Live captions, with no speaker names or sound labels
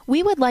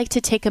We would like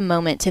to take a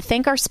moment to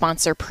thank our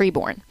sponsor,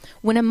 Preborn.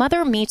 When a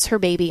mother meets her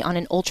baby on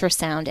an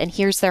ultrasound and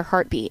hears their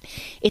heartbeat,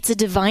 it's a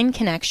divine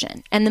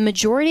connection, and the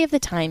majority of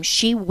the time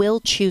she will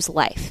choose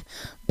life.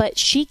 But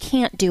she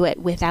can't do it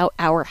without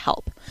our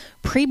help.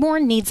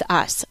 Preborn needs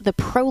us, the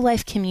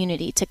pro-life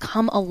community, to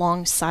come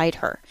alongside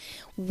her.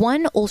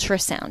 One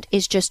ultrasound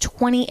is just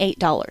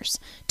 $28.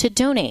 To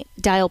donate,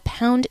 dial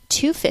pound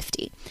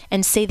 250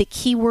 and say the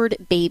keyword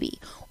baby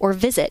or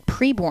visit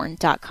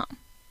preborn.com.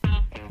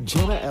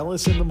 Jenna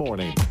Ellis in the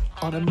morning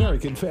on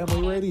American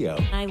Family Radio.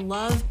 I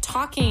love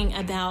talking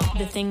about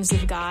the things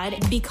of God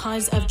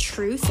because of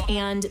truth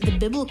and the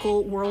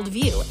biblical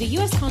worldview. The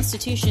U.S.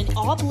 Constitution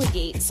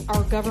obligates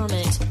our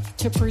government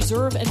to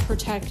preserve and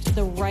protect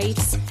the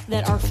rights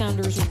that our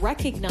founders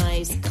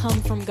recognize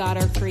come from God,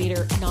 our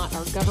Creator, not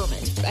our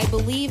government. I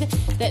believe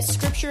that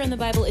Scripture in the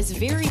Bible is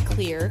very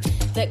clear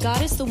that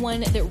God is the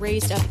one that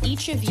raised up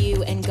each of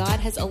you, and God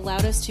has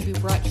allowed us to be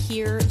brought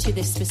here to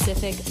this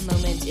specific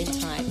moment in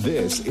time.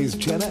 This is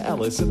Jenna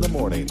Ellis in the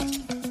morning.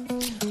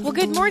 Well,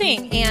 good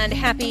morning and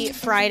happy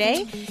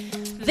Friday.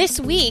 This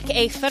week,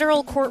 a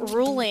federal court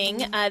ruling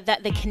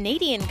that the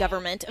Canadian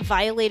government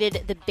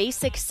violated the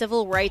basic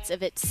civil rights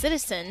of its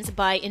citizens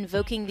by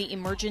invoking the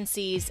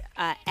Emergencies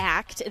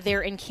Act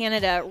there in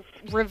Canada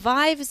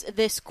revives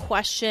this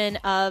question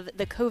of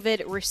the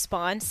COVID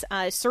response,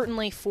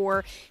 certainly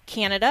for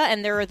Canada.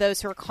 And there are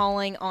those who are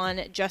calling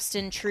on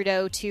Justin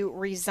Trudeau to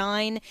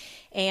resign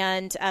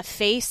and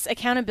face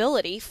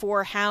accountability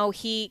for how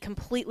he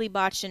completely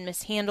botched and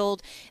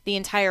mishandled the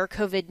entire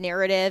COVID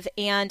narrative.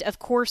 And of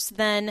course,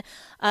 then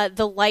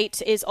the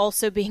light is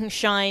also being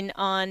shined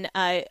on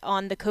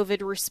the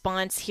COVID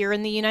response here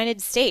in the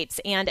United States.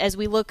 And as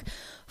we look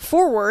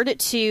forward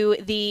to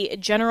the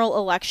general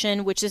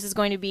election, which this is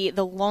going to be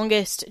the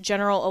longest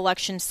general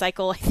election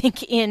cycle, I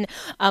think, in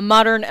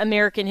modern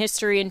American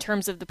history in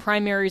terms of the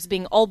primaries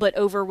being all but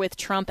over with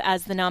Trump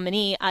as the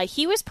nominee,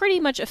 he was pretty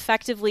much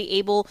effectively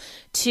able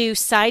to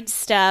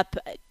sidestep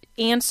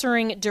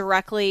answering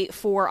directly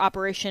for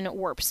Operation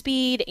Warp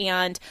Speed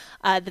and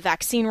the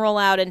vaccine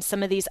rollout and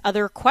some of these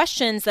other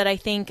questions that I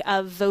think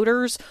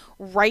voters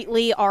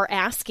rightly are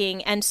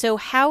asking. And so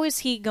how is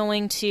he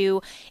going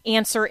to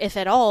answer, if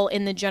at all,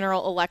 in the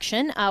general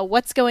election?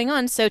 What's going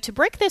on? So to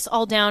break this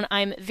all down,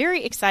 I'm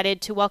very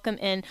excited to welcome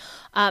in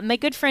my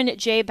good friend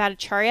Jay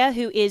Bhattacharya,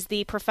 who is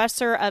the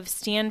professor of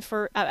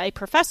a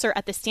professor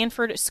at the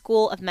Stanford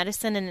School of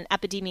Medicine and an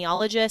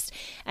epidemiologist.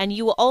 And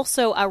you will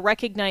also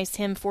recognize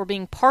him for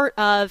being part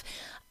of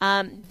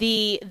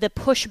the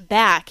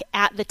pushback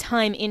at the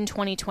time in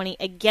 2020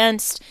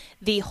 against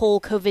the whole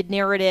COVID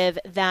narrative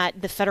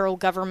that the federal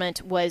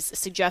government was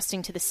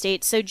suggesting to the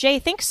states. So, Jay,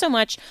 thanks so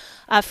much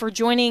for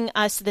joining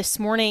us this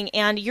morning.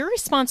 And your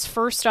response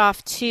first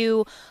off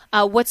to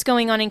what's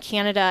going on in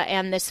Canada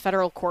and this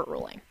federal court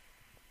ruling.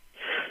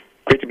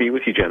 Great to be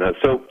with you, Jenna.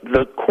 So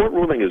the court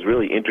ruling is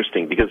really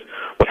interesting because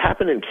what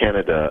happened in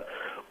Canada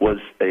was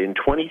in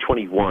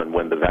 2021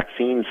 when the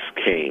vaccines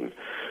came,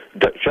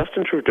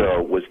 Justin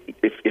Trudeau was,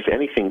 if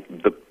anything,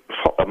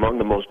 among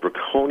the most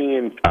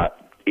draconian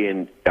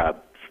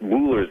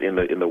rulers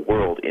in the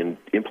world in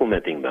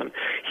implementing them.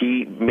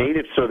 He made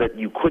it so that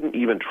you couldn't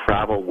even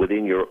travel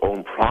within your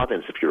own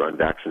province if you're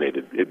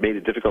unvaccinated. It made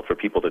it difficult for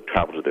people to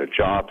travel to their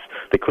jobs.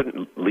 They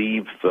couldn't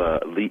leave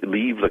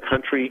the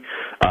country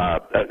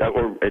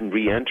and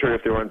re-enter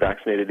if they were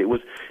unvaccinated. It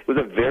was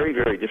a very,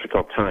 very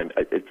difficult time.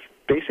 It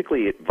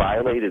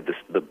violated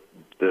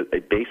a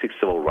basic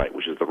civil right,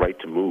 which is the right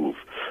to move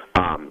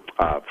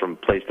from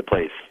place to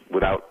place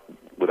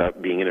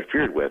without being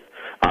interfered with,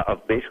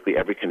 of basically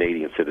every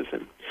Canadian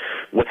citizen.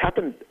 What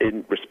happened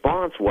in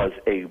response was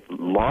a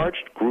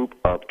large group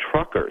of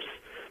truckers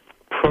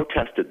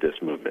protested this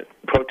movement,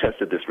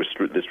 protested this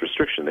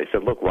restriction. They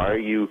said, look, why are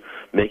you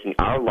making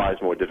our lives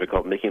more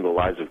difficult, making the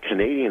lives of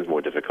Canadians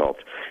more difficult?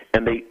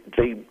 And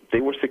they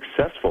were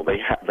successful.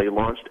 They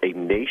launched a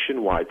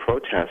nationwide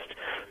protest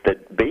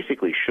that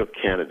basically shook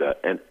Canada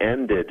and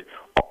ended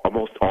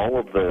almost all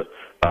of the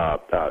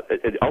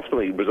it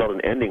ultimately resulted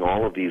in ending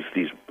all of these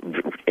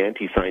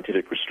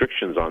anti-scientific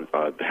restrictions on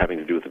having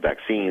to do with the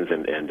vaccines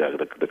and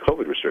the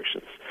COVID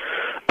restrictions.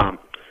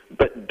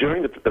 But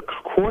during the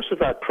course of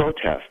that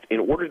protest, in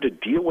order to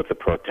deal with the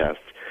protest,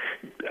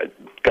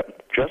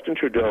 Justin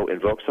Trudeau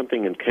invoked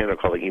something in Canada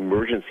called the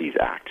Emergencies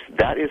Act.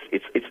 That is,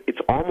 it's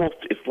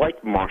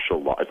like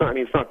martial law.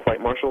 It's not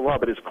quite martial law,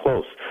 but it's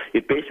close.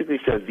 It basically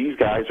says these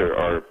guys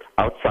are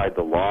outside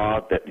the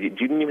law, that you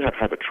didn't even have to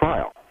have a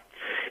trial.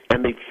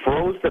 And they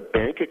froze the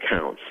bank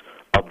accounts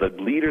of the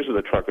leaders of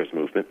the truckers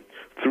movement,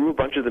 threw a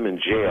bunch of them in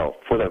jail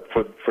for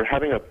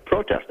having a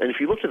protest. And if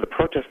you looked at the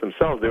protests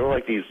themselves, they were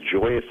like these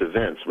joyous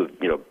events with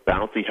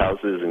bouncy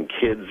houses and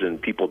kids and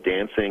people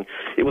dancing.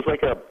 It was like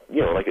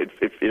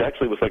it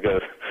actually was like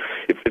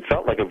it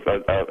felt like a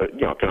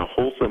kind of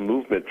wholesome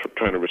movement for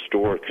trying to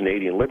restore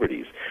Canadian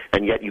liberties.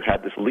 And yet you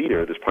had this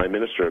leader, this Prime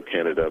Minister of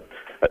Canada,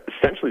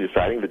 essentially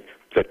deciding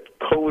that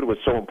COVID was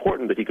so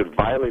important that he could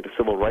violate the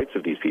civil rights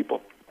of these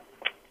people.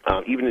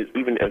 Even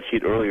as he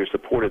had earlier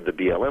supported the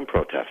BLM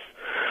protests.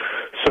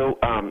 So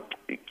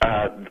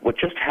what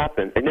just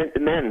happened, and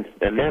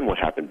then what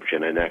happened,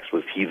 Jenna, next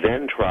was he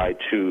then tried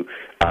to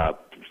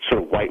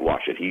sort of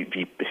whitewash it. He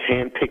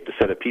handpicked a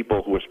set of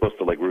people who were supposed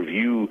to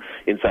review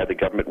inside the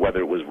government whether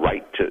it was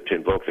right to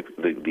invoke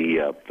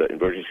the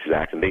Emergencies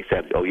Act, and they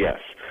said, oh yes.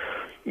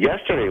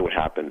 Yesterday, what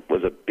happened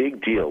was a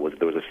big deal.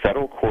 There was a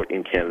federal court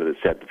in Canada that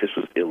said that this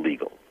was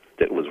illegal,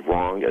 that it was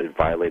wrong, that it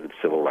violated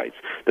civil rights,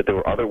 that there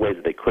were other ways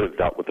that they could have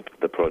dealt with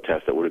the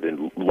protest that would have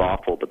been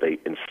lawful, but they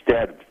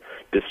instead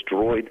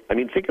destroyed. I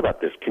mean, think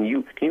about this. Can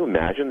you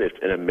imagine if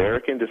an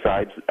American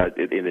decides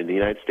in the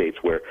United States,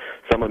 where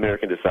some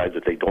American decides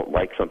that they don't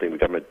like something the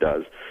government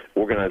does,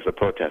 organize a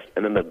protest,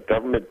 and then the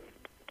government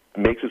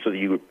makes it so that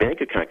your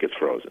bank account gets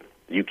frozen.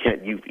 You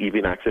can't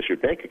even access your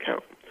bank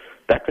account.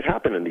 That could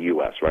happen in the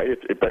U.S., right?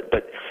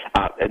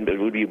 And it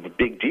would be a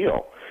big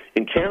deal.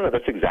 In Canada,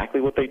 that's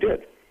exactly what they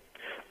did.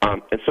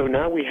 And so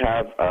now we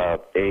have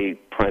a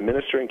prime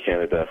minister in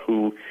Canada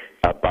who,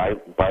 by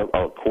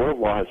a court of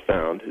law, has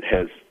found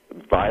has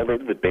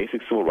violated the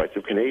basic civil rights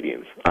of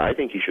Canadians. I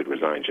think he should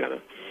resign, Jenna.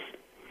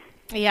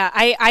 Yeah,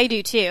 I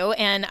do too,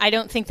 and I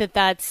don't think that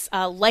that's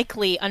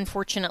likely,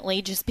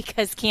 unfortunately, just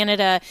because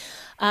Canada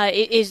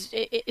is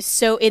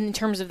so, in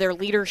terms of their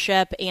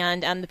leadership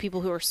and the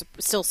people who are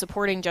still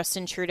supporting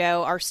Justin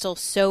Trudeau are still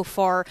so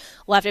far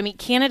left. I mean,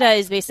 Canada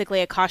is basically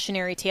a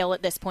cautionary tale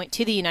at this point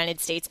to the United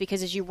States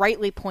because, as you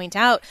rightly point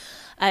out,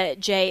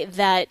 Jay,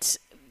 that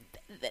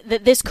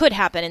this could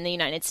happen in the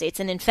United States.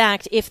 And in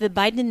fact, if the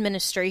Biden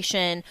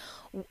administration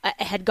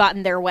had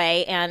gotten their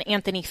way and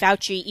Anthony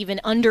Fauci, even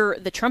under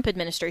the Trump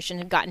administration,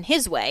 had gotten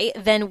his way,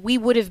 then we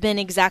would have been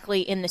exactly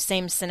in the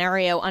same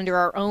scenario under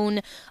our own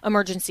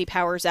Emergency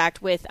Powers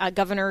Act with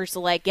governors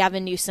like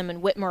Gavin Newsom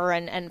and Whitmer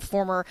and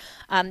former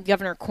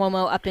Governor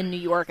Cuomo up in New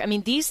York. I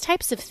mean, these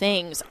types of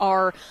things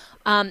are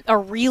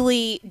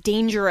really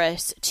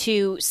dangerous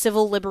to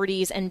civil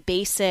liberties and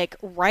basic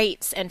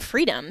rights and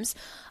freedoms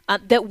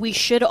that we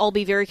should all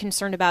be very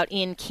concerned about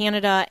in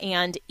Canada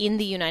and in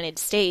the United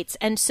States.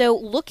 And so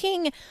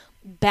looking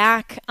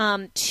back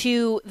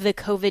to the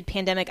COVID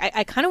pandemic,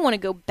 I kind of want to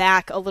go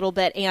back a little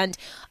bit. And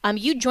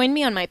you joined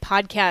me on my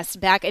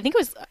podcast back, I think it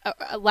was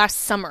last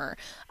summer,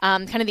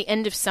 kind of the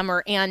end of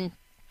summer. And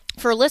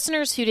for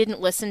listeners who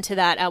didn't listen to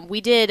that,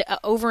 we did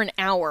over an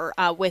hour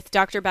with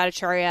Dr.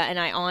 Bhattacharya and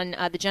I on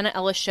the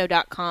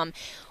JennaEllisShow.com.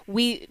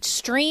 We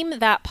stream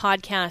that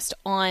podcast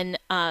on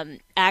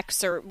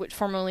X, or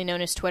formerly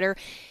known as Twitter.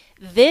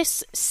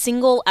 This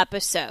single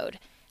episode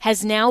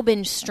has now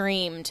been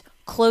streamed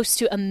close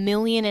to 1.5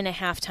 million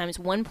times,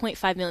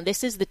 1.5 million.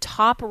 This is the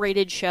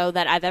top-rated show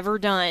that I've ever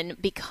done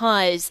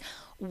because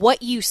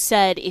what you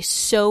said is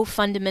so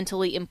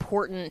fundamentally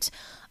important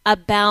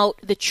about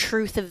the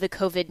truth of the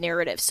COVID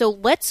narrative. So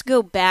let's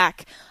go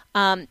back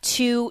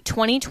to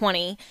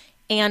 2020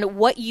 and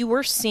what you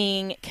were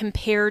seeing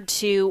compared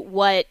to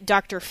what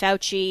Dr.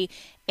 Fauci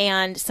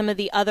and some of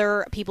the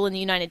other people in the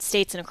United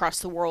States and across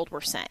the world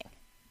were saying.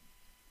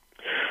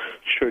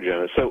 Sure,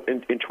 Jenna. So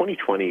in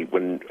 2020,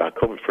 when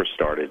COVID first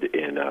started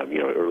in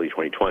early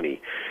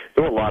 2020,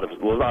 there were a lot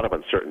of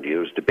uncertainty. There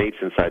was debates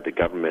inside the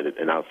government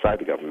and outside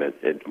the government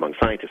and among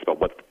scientists about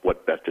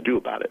what best to do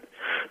about it.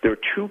 There were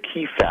two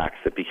key facts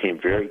that became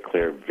very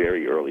clear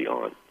very early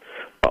on.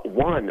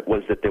 One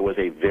was that there was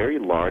a very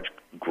large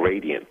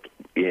gradient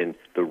in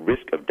the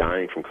risk of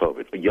dying from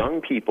COVID.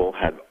 Young people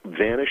had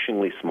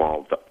vanishingly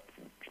small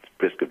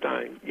risk of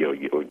dying.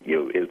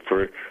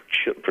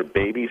 For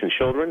babies and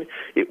children,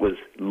 it was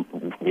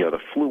the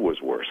flu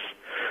was worse,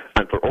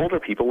 and for older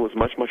people, it was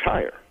much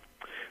higher.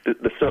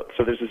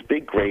 So there's this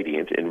big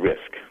gradient in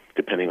risk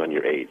depending on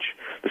your age.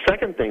 The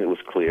second thing that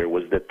was clear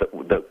was that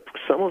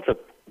some of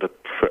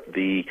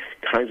the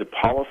kinds of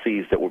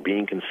policies that were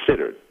being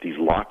considered, these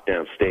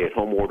lockdowns,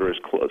 stay-at-home orders,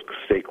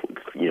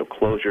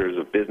 closures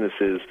of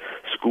businesses,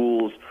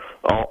 schools,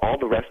 all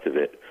the rest of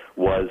it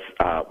was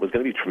going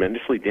to be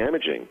tremendously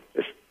damaging.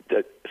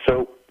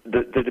 So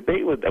the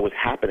debate that was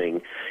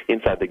happening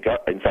inside the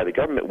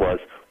government was,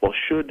 well,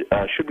 should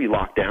we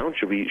lock down?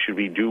 Should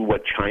we do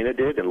what China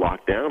did and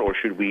lock down, or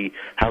should we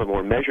have a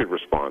more measured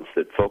response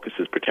that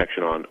focuses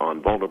protection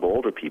on vulnerable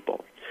older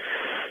people?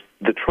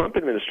 The Trump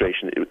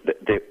administration,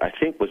 I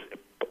think, was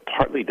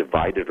partly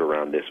divided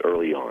around this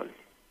early on.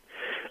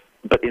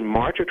 But in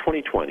March of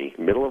 2020,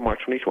 middle of March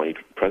 2020,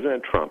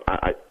 President Trump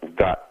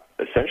got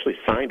essentially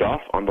signed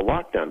off on the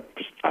lockdown.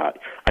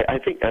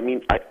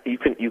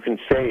 You can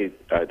say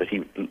that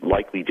he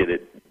likely did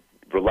it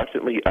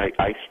reluctantly.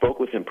 I spoke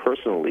with him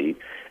personally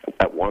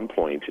at one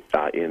point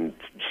in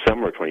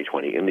summer of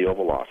 2020 in the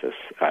Oval Office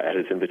at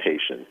his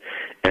invitation,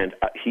 and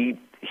he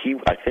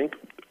I think,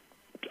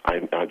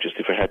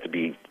 if I had to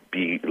be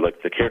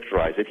like to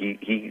characterize it,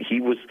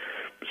 he was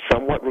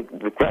somewhat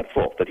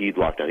regretful that he'd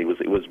locked down. It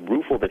was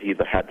rueful that he'd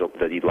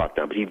locked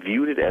down, but he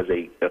viewed it as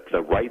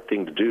the right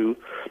thing to do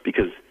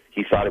because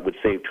he thought it would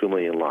save 2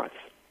 million lives.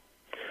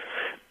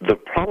 The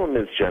problem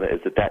is, Jenna, is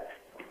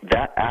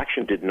that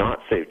action did not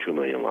save 2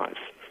 million lives.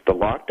 The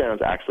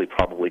lockdowns actually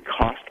probably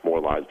cost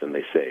more lives than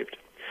they saved.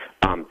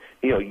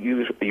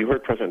 You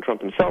heard President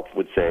Trump himself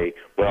would say,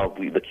 well,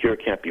 the cure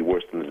can't be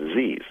worse than the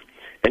disease.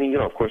 And,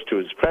 of course, to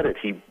his credit,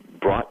 he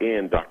brought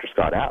in Dr.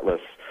 Scott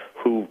Atlas,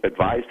 who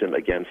advised him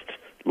against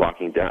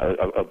locking down,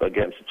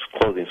 against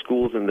closing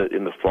schools in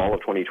the fall of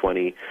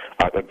 2020,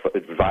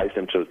 advised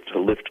him to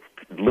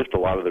lift a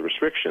lot of the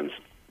restrictions,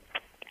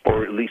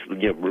 or at least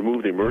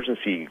remove the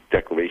emergency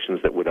declarations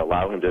that would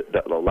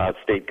allow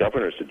state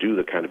governors to do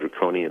the kind of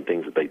draconian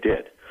things that they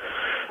did.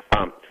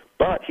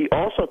 But he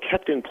also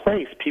kept in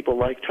place people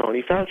like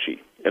Tony Fauci.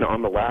 And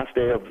on the last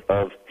day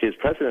of his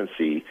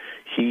presidency,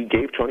 he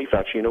gave Tony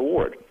Fauci an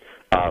award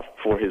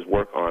for his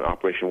work on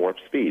Operation Warp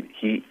Speed.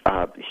 He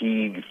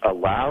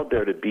allowed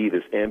there to be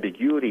this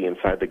ambiguity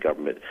inside the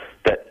government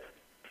that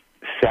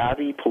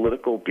savvy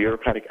political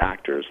bureaucratic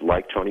actors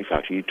like Tony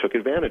Fauci took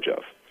advantage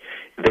of.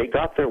 They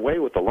got their way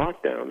with the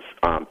lockdowns,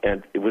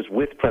 and it was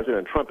with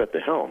President Trump at the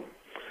helm.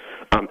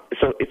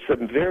 So it's a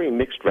very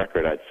mixed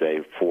record, I'd say,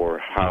 for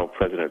how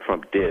President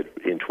Trump did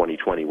in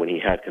 2020 when he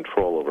had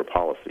control over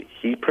policy.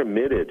 He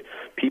permitted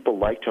people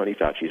like Tony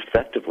Fauci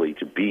effectively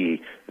to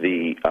be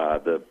the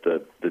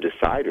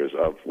deciders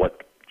of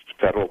what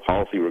federal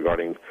policy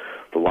regarding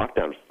the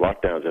lockdowns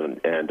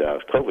and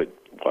COVID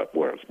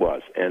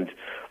was. And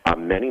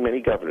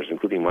many governors,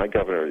 including my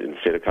governor in the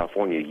state of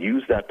California,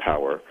 used that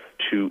power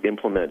to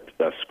implement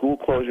school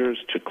closures,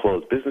 to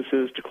close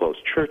businesses, to close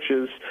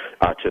churches,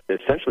 to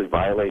essentially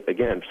violate,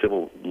 again,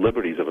 civil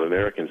liberties of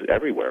Americans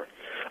everywhere,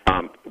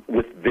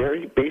 with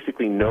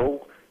basically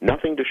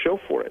nothing to show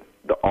for it.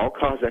 The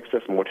all-cause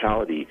excess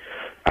mortality,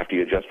 after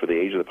you adjust for the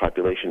age of the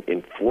population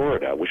in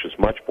Florida, which was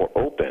much more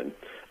open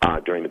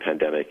during the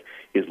pandemic,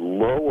 is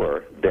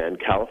lower than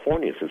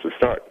California since the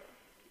start.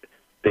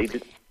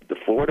 The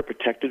Florida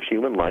protected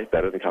human life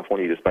better than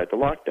California despite the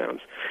lockdowns.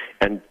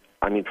 And,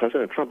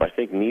 President Trump, I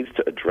think, needs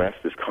to address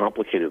this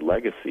complicated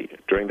legacy.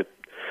 During the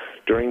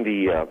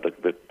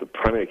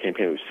primary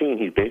campaign we've seen,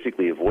 he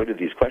basically avoided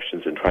these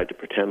questions and tried to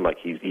pretend like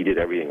he did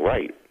everything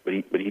right. But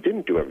he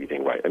didn't do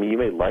everything right. You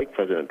may like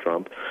President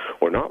Trump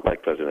or not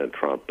like President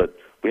Trump, but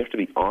we have to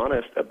be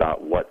honest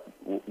about what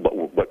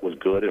was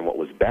good and what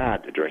was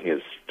bad during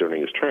his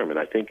term. And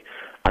I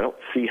don't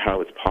see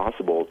how it's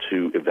possible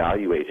to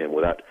evaluate him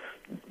without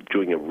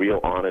doing a real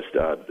honest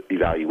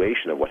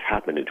evaluation of what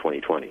happened in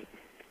 2020.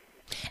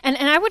 And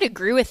I would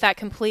agree with that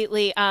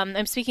completely.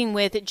 I'm speaking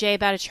with Jay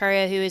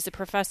Bhattacharya, who is a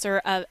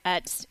professor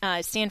at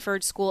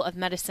Stanford School of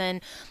Medicine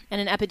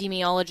and an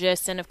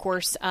epidemiologist, and of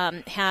course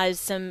has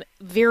some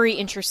very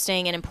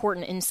interesting and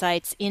important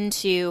insights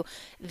into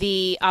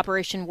the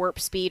Operation Warp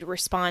Speed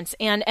response.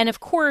 And of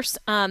course,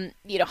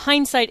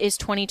 hindsight is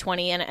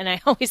 2020, and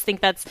I always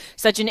think that's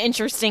such an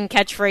interesting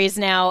catchphrase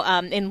now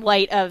in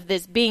light of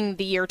this being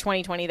the year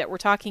 2020 that we're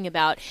talking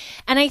about.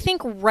 And I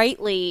think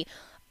rightly,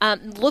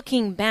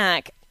 looking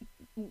back,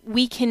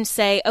 we can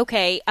say,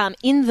 okay,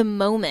 in the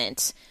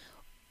moment,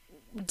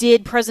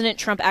 did President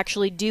Trump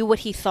actually do what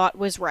he thought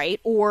was right?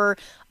 Or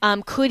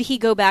could he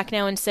go back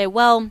now and say,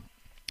 well,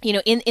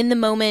 in the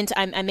moment,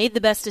 I made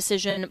the best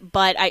decision,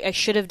 but I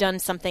should have done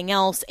something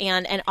else.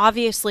 And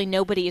obviously,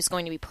 nobody is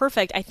going to be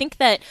perfect. I think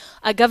that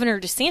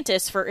Governor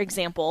DeSantis, for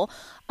example,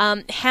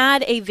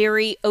 had a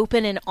very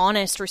open and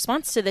honest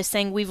response to this,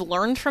 saying, we've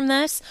learned from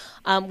this.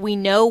 We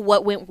know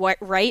what went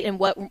right and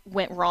what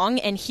went wrong,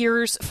 and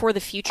here's for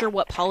the future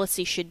what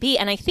policy should be.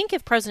 And I think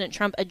if President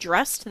Trump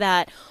addressed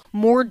that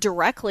more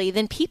directly,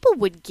 then people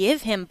would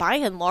give him, by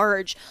and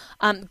large,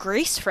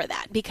 grace for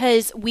that,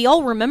 because we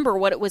all remember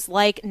what it was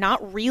like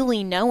not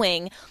really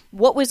knowing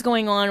what was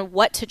going on,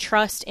 what to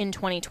trust in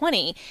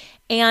 2020.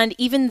 And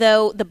even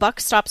though the buck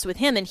stops with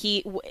him, and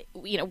he,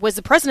 was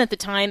the president at the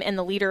time and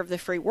the leader of the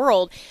free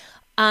world,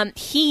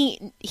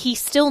 he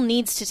still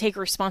needs to take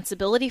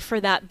responsibility for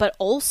that, but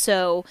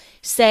also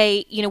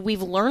say,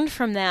 we've learned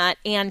from that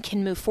and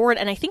can move forward.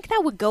 And I think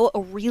that would go a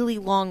really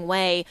long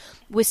way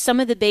with some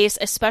of the base,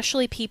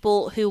 especially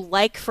people who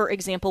like, for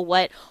example,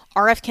 what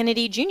R.F.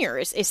 Kennedy Jr.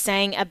 is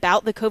saying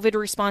about the COVID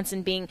response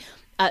and being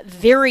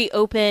very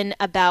open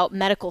about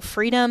medical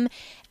freedom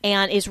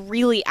and is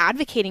really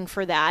advocating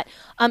for that.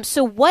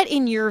 So what,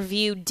 in your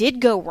view, did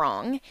go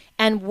wrong,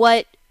 and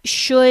what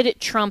should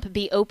Trump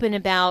be open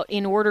about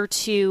in order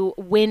to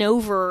win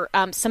over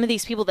some of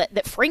these people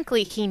that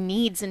frankly, he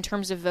needs in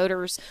terms of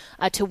voters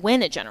to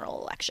win a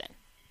general election?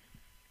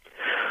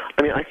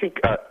 I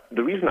think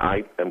the reason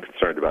I am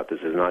concerned about this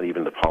is not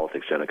even the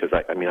politics, Jenna, because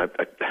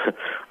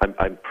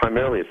I'm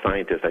primarily a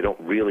scientist. I don't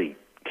really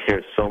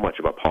care so much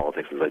about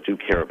politics as I do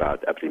care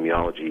about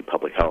epidemiology,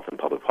 public health, and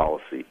public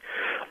policy.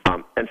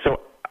 And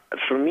so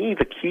for me,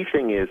 the key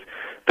thing is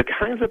the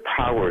kinds of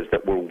powers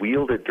that were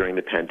wielded during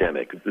the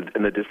pandemic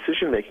and the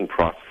decision-making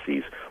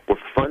processes were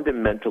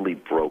fundamentally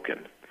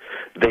broken.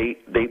 They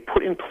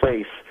put in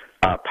place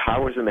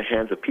powers in the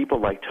hands of people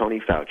like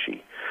Tony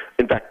Fauci.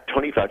 In fact,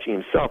 Tony Fauci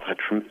himself had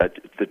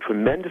the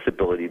tremendous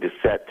ability to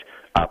set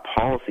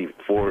policy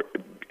for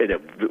in a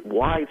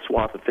wide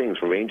swath of things,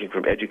 ranging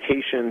from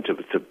education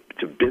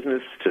to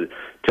business to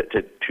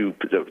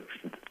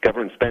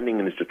government spending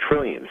into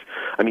trillions.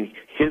 I mean,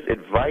 his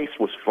advice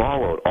was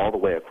followed all the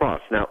way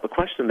across. Now, the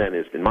question then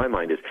is, in my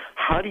mind, is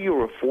how do you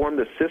reform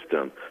the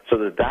system so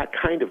that that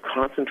kind of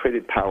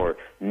concentrated power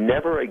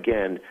never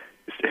again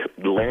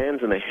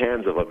lands in the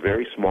hands of a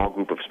very small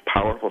group of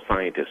powerful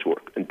scientists who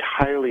are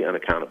entirely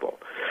unaccountable?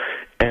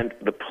 And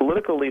the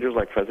political leaders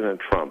like President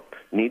Trump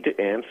need to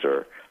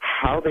answer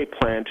how they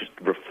plan to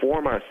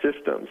reform our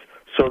systems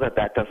so that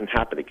that doesn't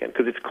happen again.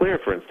 Because it's clear,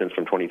 for instance,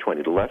 from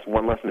 2020,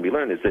 one lesson to be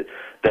learned is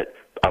that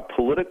a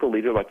political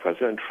leader like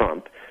President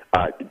Trump,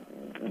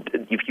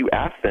 if you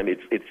ask them, it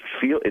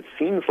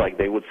seems like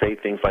they would say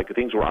things like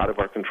things were out of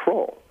our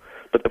control.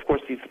 But, of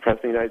course, he's the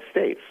President of the United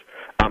States.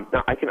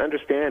 Now, I can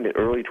understand in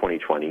early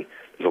 2020,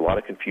 there's a lot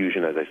of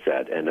confusion, as I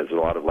said, and there's a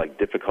lot of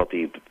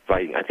difficulty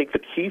fighting. I think the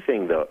key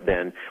thing, though,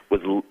 then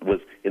was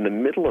in the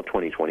middle of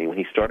 2020 when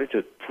he started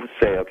to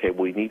say, okay,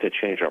 well, we need to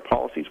change our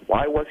policies.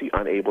 Why was he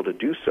unable to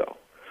do so?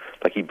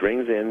 Like, he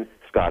brings in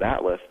Scott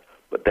Atlas,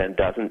 but then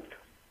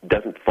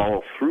doesn't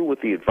follow through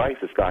with the advice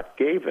that Scott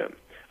gave him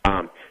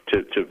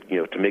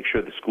to make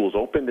sure the schools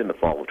opened in the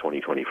fall of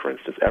 2020, for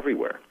instance,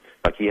 everywhere.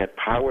 Like, he had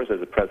powers as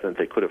a president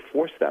that could have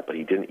forced that, but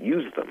he didn't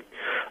use them.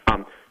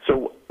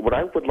 So what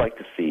I would like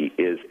to see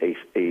is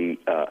a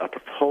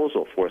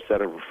proposal for a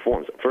set of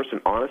reforms. First,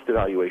 an honest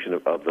evaluation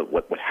of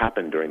what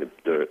happened during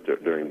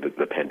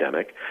the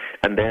pandemic,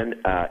 and then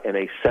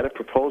a set of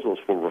proposals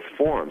for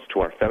reforms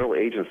to our federal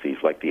agencies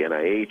like the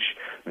NIH,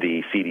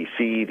 the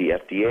CDC, the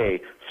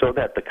FDA, so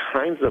that the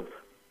kinds of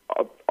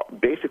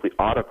basically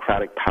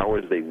autocratic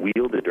powers they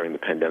wielded during the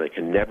pandemic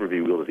can never be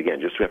wielded again.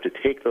 Just we have to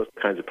take those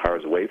kinds of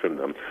powers away from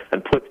them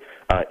and put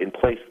in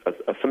place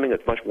something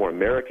that's much more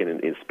American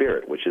in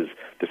spirit, which is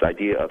this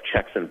idea of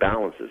checks and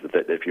balances,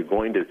 that if you're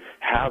going to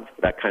have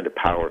that kind of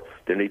power,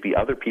 there may be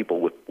other people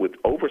with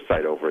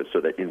oversight over it so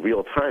that in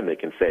real time they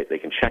can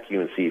check you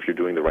and see if you're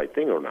doing the right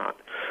thing or not.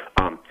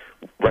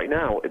 Right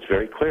now, it's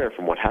very clear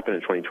from what happened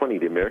in 2020,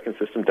 the American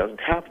system doesn't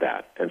have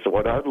that. And so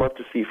what I'd love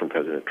to see from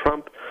President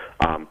Trump,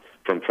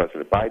 from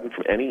President Biden,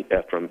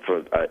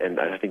 and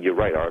I think you're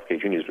right,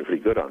 RFK Jr. has been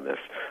pretty good on this,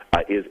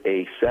 is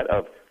a set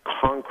of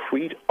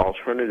concrete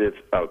alternatives,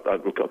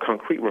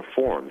 concrete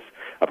reforms,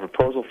 a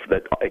proposal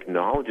that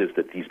acknowledges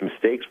that these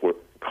mistakes were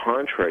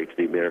contrary to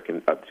the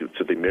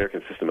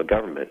American system of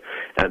government,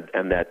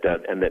 and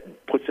that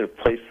puts in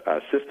place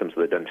systems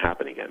so that it doesn't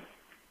happen again.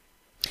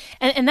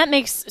 And that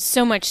makes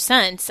so much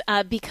sense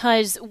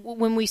because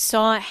when we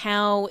saw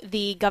how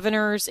the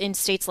governors in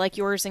states like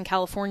yours in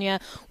California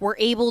were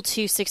able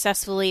to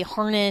successfully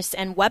harness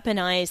and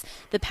weaponize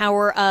the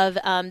power of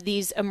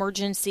these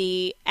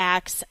emergency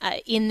acts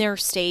in their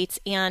states,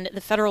 and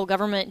the federal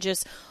government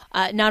just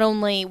not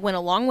only went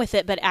along with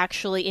it, but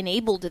actually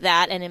enabled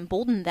that and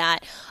emboldened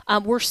that,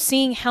 we're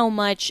seeing how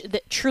much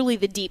truly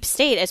the deep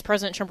state, as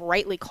President Trump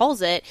rightly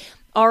calls it,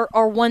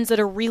 are ones that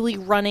are really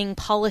running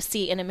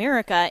policy in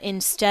America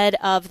instead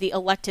of the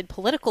elected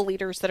political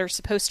leaders that are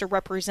supposed to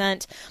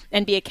represent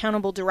and be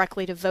accountable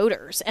directly to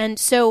voters. And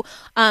so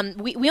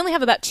we only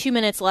have about 2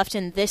 minutes left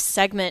in this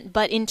segment,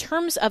 but in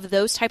terms of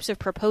those types of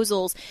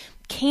proposals,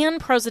 can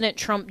President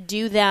Trump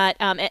do that?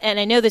 And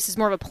I know this is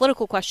more of a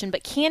political question,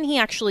 but can he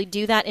actually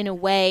do that in a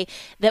way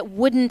that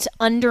wouldn't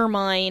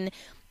undermine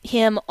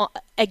him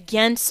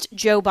against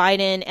Joe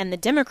Biden and the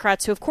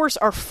Democrats, who, of course,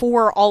 are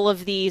for all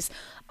of these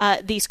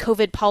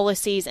COVID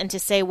policies, and to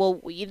say,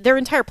 well, their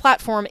entire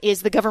platform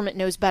is the government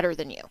knows better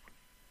than you?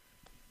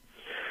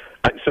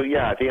 So,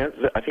 yeah, I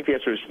think the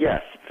answer is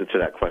yes to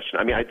that question.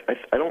 I mean, I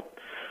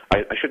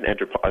shouldn't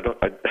enter.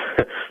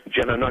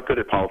 Jen, I'm not good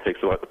at politics,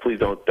 so please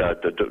don't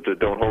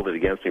hold it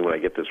against me when I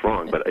get this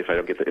wrong. But if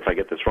I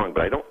get this wrong,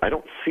 but I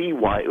don't see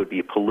why it would be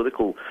a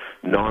political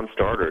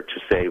non-starter to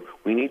say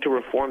we need to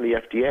reform the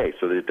FDA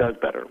so that it does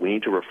better. We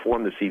need to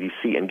reform the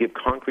CDC and give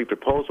concrete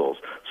proposals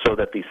so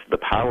that the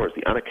powers,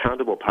 the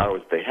unaccountable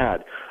powers they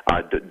had,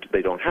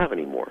 they don't have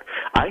anymore.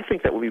 I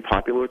think that would be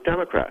popular with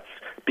Democrats,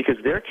 because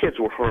their kids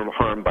were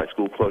harmed by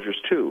school closures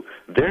too.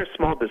 Their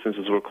small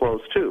businesses were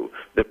closed too,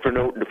 for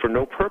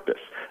no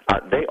purpose.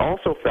 They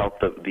also felt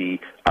the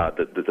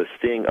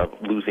sting of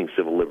losing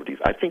civil liberties.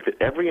 I think that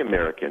every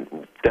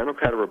American,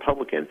 Democrat or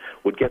Republican,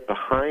 would get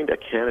behind a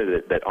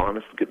candidate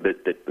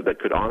that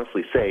could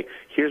honestly say,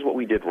 here's what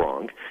we did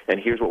wrong, and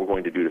here's what we're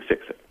going to do to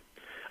fix it.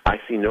 I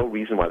see no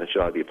reason why there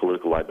should be a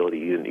political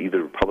liability in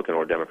either Republican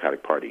or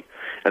Democratic Party.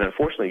 And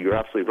unfortunately, you're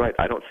absolutely right.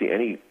 I don't see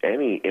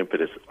any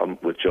impetus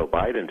with Joe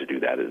Biden to do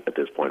that at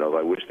this point, although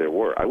I wish there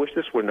were. I wish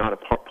this were not a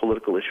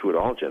political issue at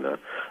all, Jenna.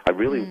 I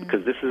really,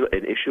 because this is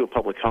an issue of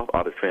public health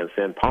ought to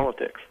transcend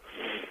politics.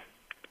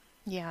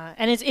 Yeah,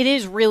 and it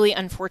is really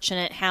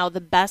unfortunate how the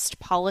best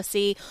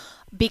policy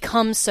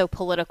becomes so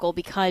political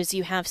because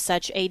you have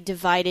such a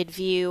divided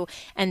view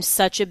and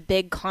such a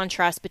big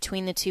contrast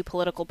between the two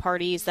political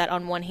parties that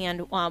on one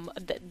hand,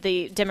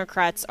 the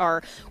Democrats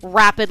are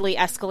rapidly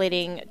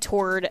escalating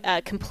toward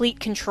complete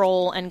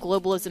control and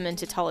globalism and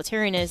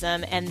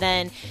totalitarianism, and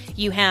then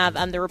you have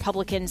the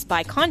Republicans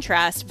by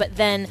contrast, but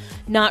then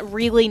not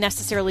really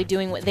necessarily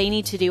doing what they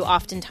need to do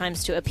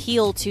oftentimes to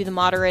appeal to the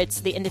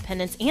moderates, the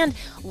independents, and,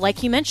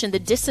 like you mentioned, the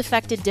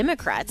disaffected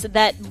Democrats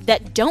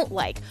that don't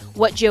like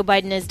what Joe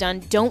Biden has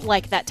done, don't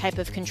like that type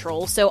of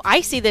control. So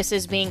I see this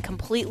as being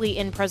completely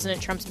in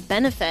President Trump's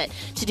benefit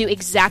to do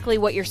exactly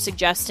what you're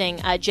suggesting,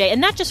 Jay,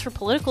 and not just for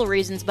political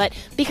reasons, but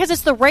because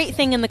it's the right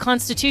thing and the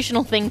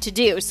constitutional thing to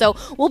do. So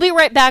we'll be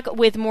right back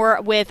with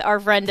more with our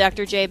friend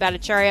Dr. Jay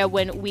Bhattacharya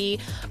when we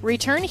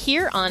return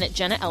here on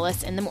Jenna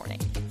Ellis in the Morning.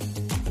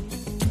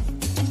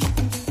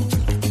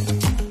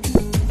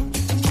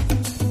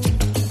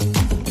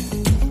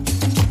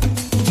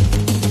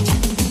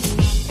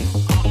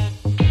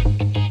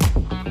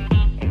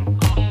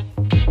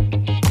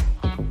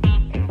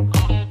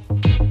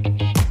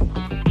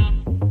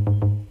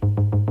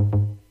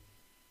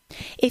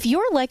 If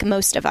you're like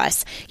most of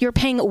us, you're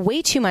paying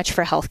way too much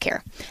for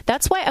healthcare.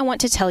 That's why I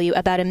want to tell you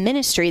about a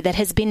ministry that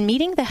has been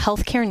meeting the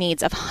healthcare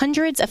needs of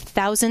hundreds of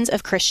thousands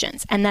of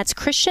Christians, and that's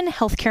Christian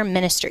Healthcare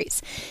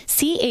Ministries,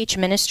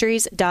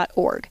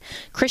 chministries.org.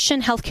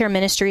 Christian Healthcare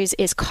Ministries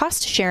is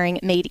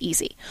cost-sharing made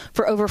easy.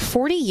 For over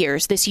 40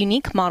 years, this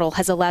unique model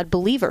has allowed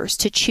believers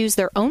to choose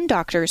their own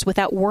doctors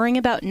without worrying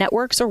about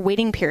networks or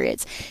waiting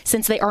periods,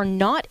 since they are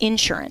not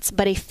insurance,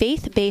 but a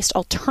faith-based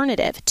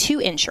alternative to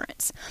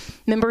insurance.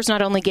 Members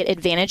not only get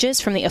advantages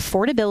from the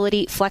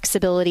affordability,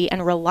 flexibility,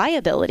 and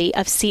reliability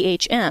of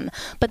CHM,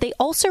 but they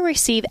also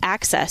receive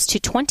access to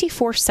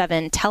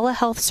 24/7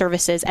 telehealth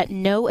services at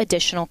no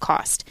additional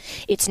cost.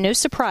 It's no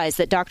surprise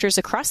that doctors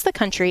across the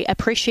country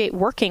appreciate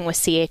working with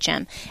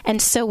CHM,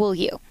 and so will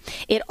you.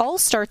 It all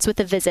starts with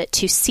a visit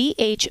to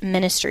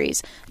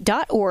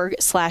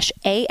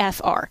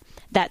chministries.org/AFR.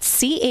 That's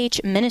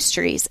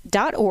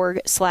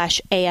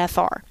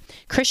chministries.org/AFR.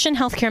 Christian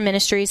Healthcare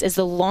Ministries is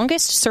the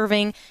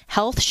longest-serving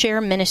health share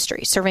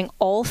ministry, serving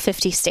all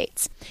 50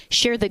 states.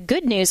 Share the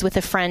good news with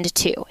a friend,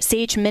 too.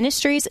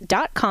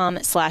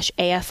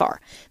 chministries.com/AFR.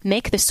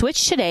 Make the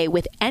switch today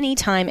with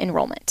anytime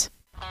enrollment.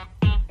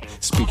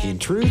 Speaking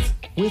truth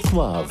with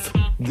love.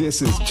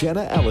 This is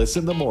Jenna Ellis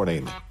in the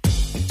Morning.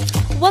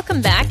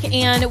 Welcome back,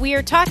 and we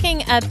are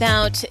talking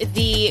about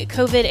the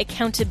COVID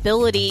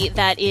accountability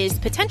that is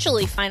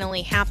potentially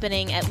finally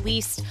happening, at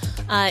least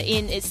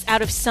it's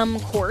out of some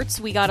courts.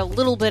 We got a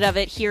little bit of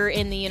it here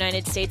in the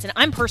United States, and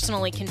I'm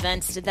personally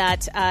convinced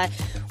that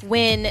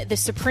when the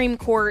Supreme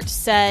Court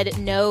said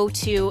no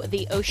to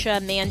the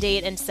OSHA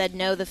mandate and said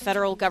no, the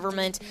federal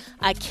government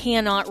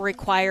cannot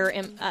require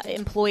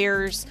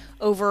employers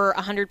over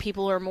 100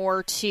 people or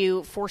more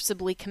to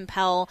forcibly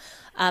compel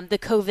the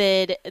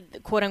COVID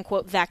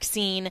quote-unquote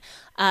vaccine,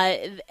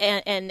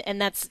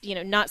 and that's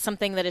not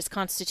something that is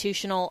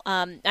constitutional.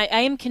 I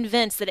am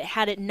convinced that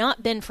had it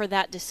not been for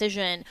that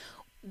decision,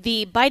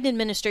 the Biden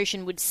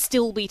administration would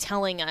still be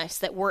telling us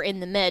that we're in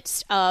the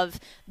midst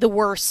of the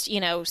worst,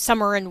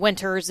 summer and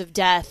winters of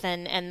death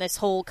and this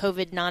whole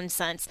COVID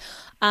nonsense.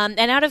 And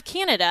out of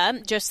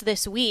Canada, just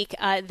this week,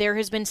 there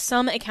has been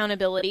some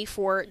accountability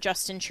for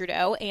Justin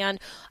Trudeau, and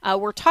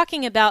we're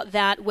talking about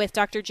that with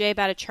Dr. Jay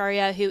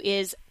Bhattacharya, who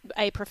is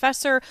a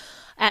professor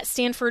at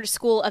Stanford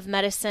School of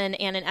Medicine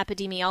and an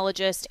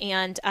epidemiologist,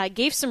 and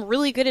gave some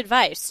really good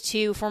advice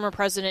to former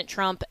President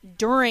Trump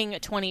during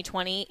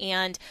 2020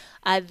 and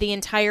the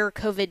entire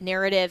COVID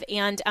narrative.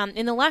 And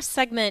in the last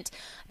segment,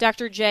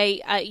 Dr.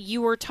 Jay,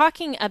 you were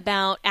talking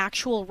about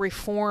actual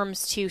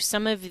reforms to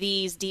some of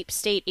these deep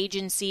state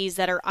agencies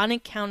that are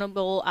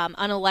unaccountable,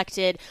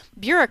 unelected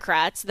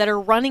bureaucrats that are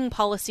running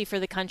policy for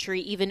the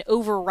country, even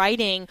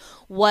overriding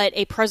what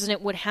a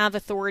president would have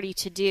authority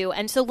to do.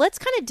 And so let's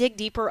kind of dig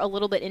deeper a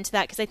little bit into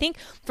that, because I think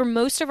for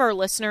most of our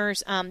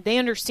listeners, they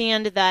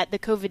understand that the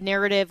COVID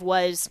narrative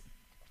was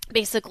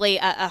basically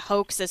a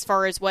hoax as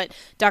far as what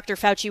Dr.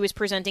 Fauci was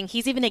presenting.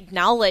 He's even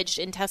acknowledged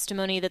in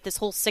testimony that this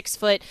whole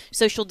 6-foot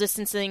social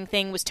distancing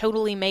thing was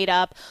totally made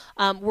up.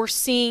 We're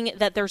seeing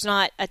that there's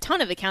not a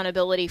ton of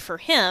accountability for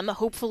him.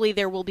 Hopefully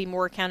there will be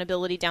more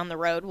accountability down the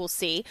road. We'll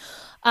see.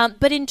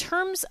 But in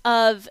terms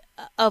of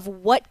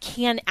what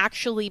can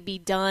actually be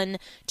done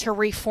to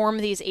reform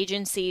these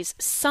agencies,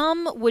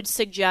 some would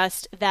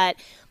suggest that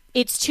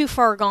it's too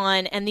far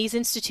gone, and these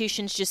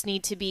institutions just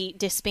need to be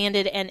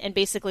disbanded and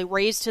basically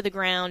razed to the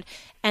ground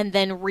and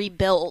then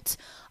rebuilt.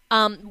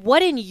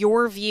 What, in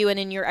your view and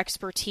in your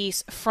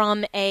expertise,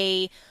 from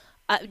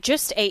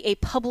just a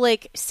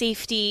public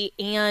safety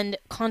and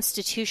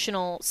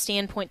constitutional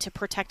standpoint to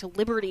protect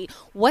liberty,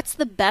 what's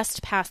the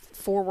best path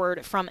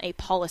forward from a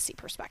policy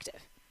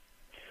perspective?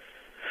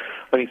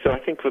 So I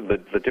think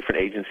the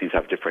different agencies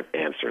have different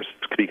answers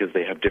because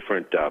they have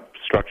different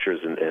structures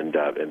and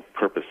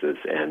purposes,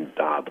 and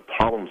the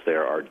problems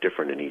there are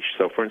different in each.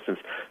 So, for instance,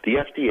 the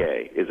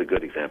FDA is a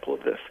good example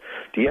of this.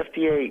 The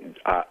FDA,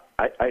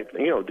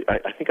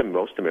 I think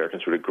most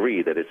Americans would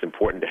agree that it's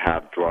important to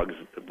have drugs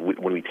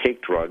when we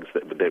take drugs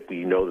that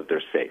we know that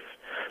they're safe,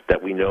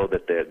 that we know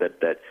that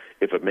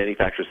if a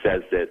manufacturer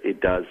says that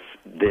it does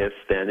this,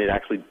 then it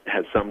actually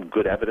has some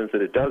good evidence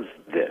that it does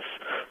this,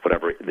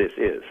 whatever this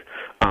is.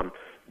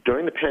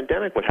 During the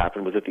pandemic, what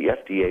happened was that the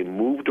FDA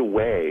moved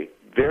away,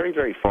 very,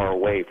 very far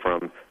away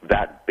from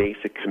that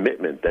basic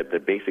commitment, that the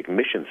basic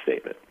mission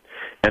statement.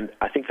 And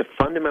I think the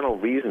fundamental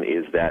reason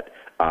is that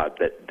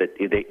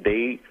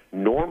they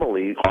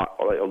normally,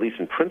 or at least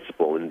in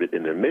principle, in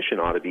their mission,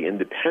 ought to be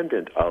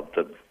independent of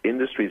the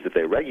industries that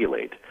they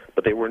regulate,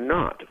 but they were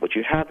not. What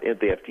you have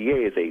at the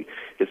FDA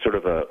is sort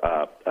of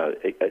a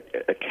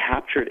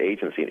captured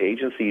agency, an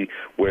agency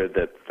where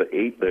the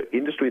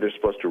industry they're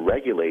supposed to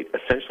regulate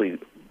essentially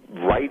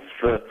writes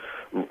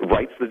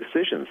the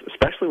decisions,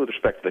 especially with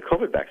respect to the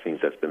COVID vaccines.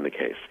 That's been the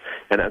case.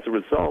 And as a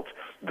result,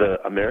 the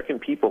American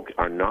people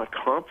are not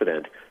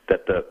confident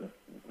that the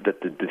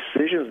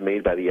decisions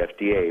made by the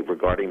FDA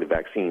regarding the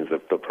vaccines,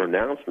 the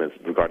pronouncements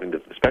regarding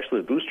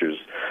especially the boosters,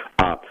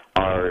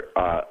 are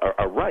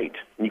right.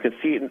 And you can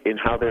see it in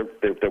how they're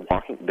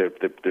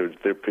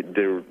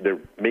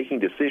making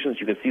decisions.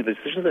 You can see the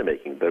decisions they're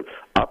making. The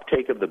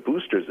uptake of the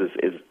boosters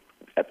is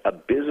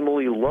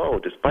abysmally low,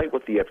 despite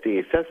what the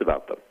FDA says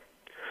about them.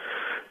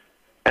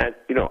 And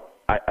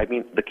I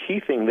mean, the key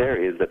thing there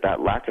is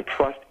that lack of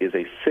trust is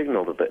a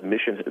signal that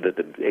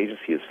the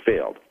agency has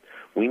failed.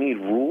 We need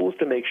rules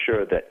to make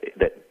sure that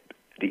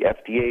the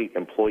FDA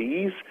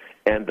employees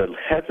and the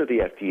heads of the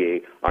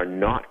FDA are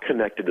not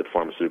connected to the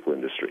pharmaceutical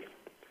industry.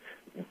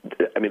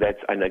 I mean,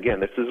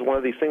 this is one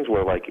of these things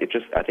where, I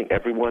think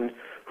everyone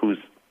who's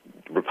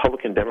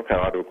Republican, Democrat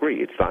ought to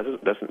agree. It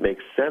doesn't make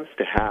sense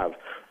to have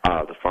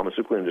the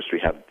pharmaceutical industry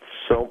have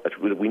so much.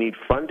 We need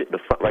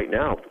right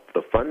now.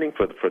 The funding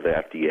for the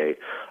FDA,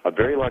 a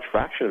very large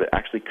fraction of it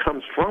actually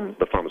comes from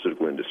the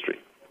pharmaceutical industry.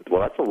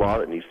 Well, that's a law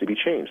that needs to be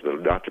changed,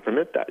 not to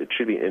permit that. It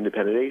should be an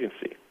independent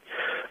agency.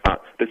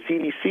 The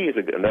CDC is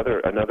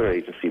another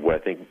agency where I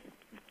think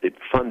it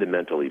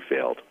fundamentally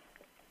failed.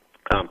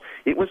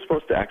 It was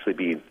supposed to actually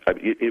be,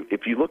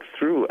 if you look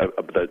through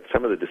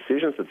some of the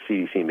decisions that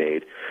the CDC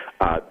made,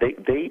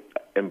 they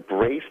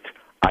embraced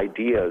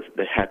ideas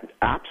that had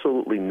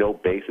absolutely no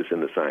basis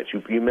in the science.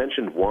 You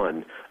mentioned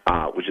one,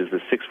 which is the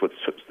 6-foot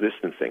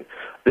distancing.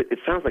 It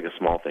sounds like a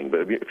small thing,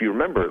 but if you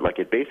remember,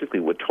 it basically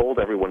told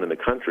everyone in the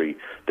country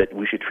that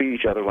we should treat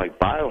each other like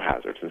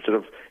biohazards. Instead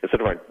of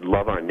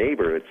love our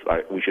neighbor,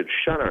 we should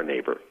shun our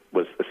neighbor,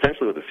 was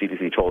essentially what the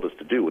CDC told us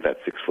to do with that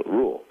 6-foot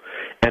rule.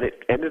 And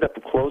it ended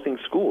up closing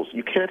schools.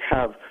 You can't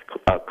have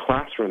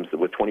classrooms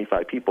with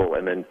 25 people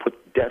and then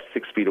put desks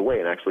 6 feet away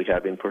and actually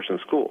have in-person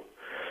school.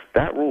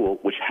 That rule,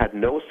 which had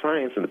no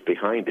science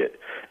behind it,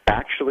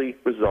 actually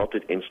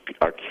resulted in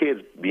our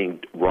kids being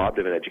robbed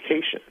of an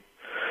education.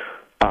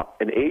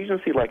 An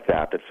agency like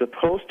that's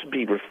supposed to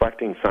be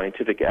reflecting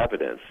scientific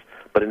evidence,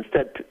 but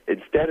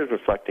instead of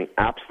reflecting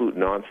absolute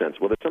nonsense,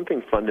 well, there's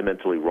something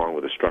fundamentally wrong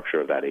with the structure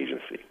of that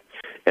agency.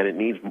 And it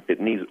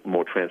needs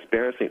more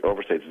transparency and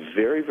oversight. It's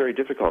very, very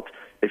difficult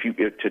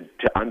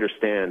to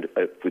understand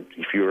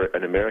if you're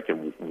an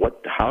American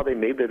how they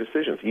made their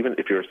decisions. Even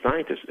if you're a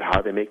scientist,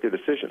 how they make their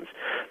decisions.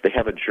 They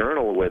have a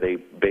journal where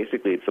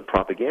it's a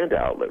propaganda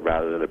outlet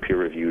rather than a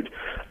peer-reviewed,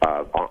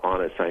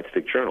 honest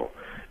scientific journal.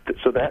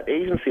 So that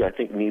agency, I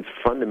think, needs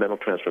fundamental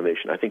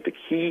transformation. I think the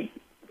key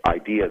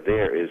idea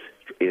there is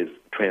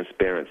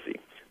transparency.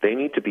 They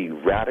need to be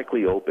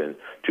radically open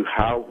to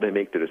how they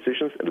make their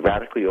decisions and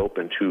radically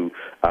open to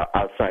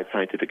outside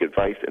scientific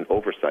advice and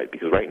oversight,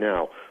 because right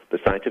now the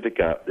scientific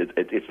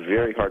it's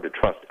very hard to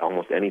trust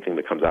almost anything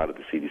that comes out of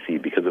the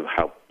CDC because of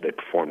how they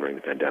performed during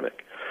the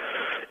pandemic.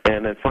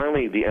 And then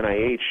finally, the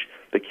NIH,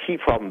 the key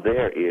problem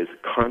there is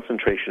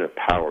concentration of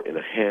power in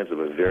the hands of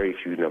a very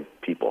few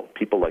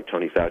people like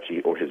Tony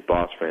Fauci or his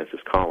boss, Francis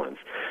Collins.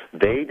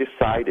 They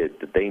decided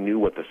that they knew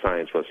what the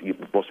science was.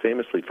 Most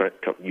famously,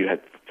 you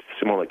had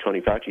someone like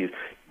Tony Fauci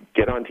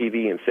get on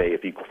TV and say,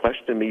 if you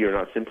question me, you're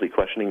not simply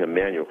questioning a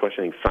man, you're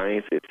questioning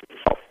science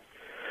itself.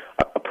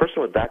 A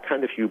person with that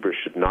kind of hubris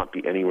should not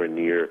be anywhere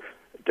near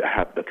to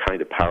have the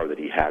kind of power that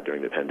he had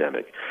during the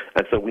pandemic.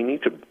 And so we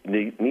need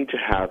to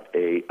have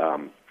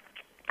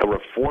a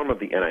reform of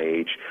the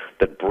NIH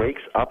that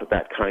breaks up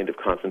that kind of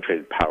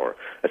concentrated power.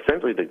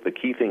 Essentially, the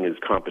key thing is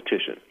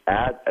competition.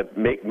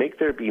 Make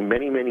there be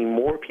many, many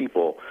more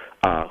people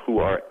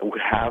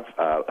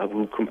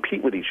who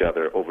compete with each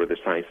other over the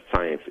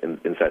science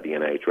inside the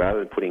NIH, rather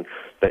than putting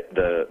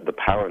the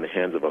power in the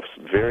hands of a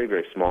very,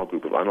 very small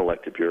group of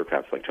unelected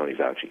bureaucrats like Tony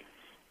Fauci.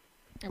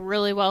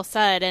 Really well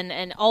said,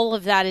 and all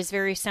of that is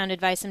very sound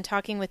advice. I'm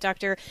talking with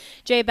Dr.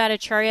 Jay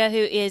Bhattacharya, who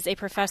is a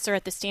professor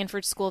at the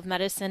Stanford School of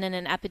Medicine and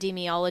an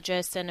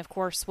epidemiologist, and of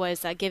course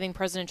was giving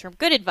President Trump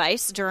good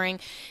advice during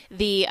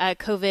the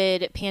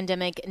COVID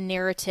pandemic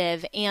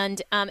narrative.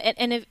 And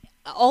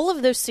all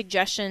of those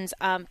suggestions,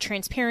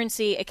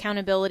 transparency,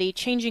 accountability,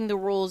 changing the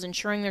rules,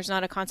 ensuring there's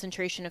not a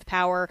concentration of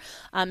power,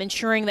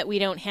 ensuring that we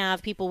don't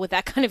have people with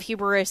that kind of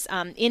hubris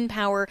in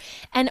power,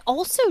 and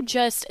also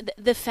just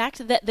the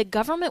fact that the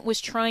government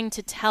was trying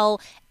to tell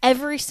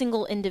every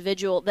single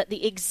individual that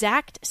the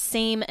exact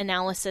same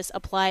analysis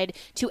applied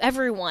to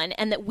everyone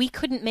and that we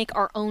couldn't make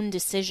our own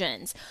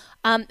decisions.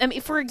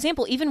 For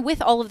example, even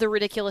with all of the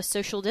ridiculous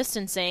social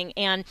distancing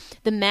and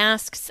the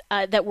masks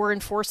that were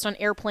enforced on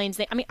airplanes,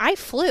 I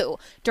flew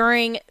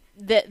during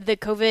the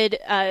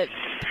COVID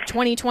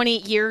 2020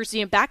 years,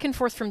 back and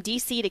forth from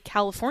D.C. to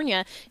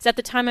California. Is at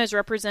the time I was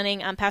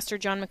representing Pastor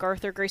John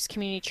MacArthur, Grace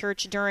Community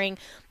Church, during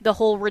the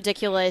whole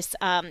ridiculous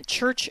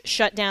church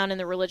shutdown and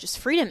the religious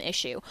freedom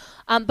issue.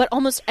 But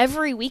almost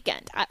every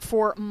weekend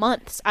for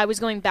months, I was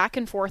going back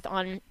and forth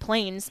on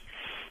planes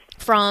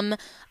from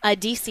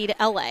D.C.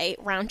 to L.A.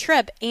 round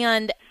trip,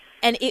 and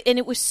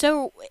it was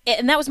so,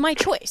 and that was my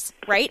choice,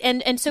 right?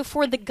 And so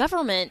for the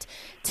government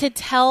to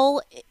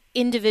tell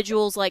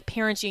individuals like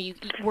parents,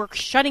 we're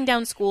shutting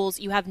down schools,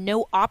 you have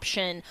no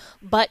option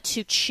but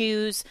to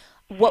choose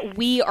what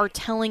we are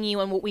telling you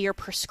and what we are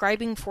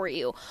prescribing for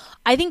you.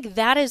 I think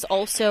that is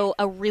also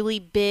a really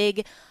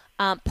big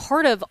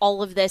part of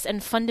all of this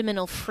and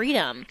fundamental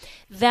freedom,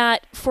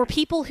 that for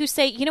people who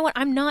say, you know what,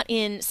 I'm not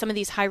in some of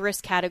these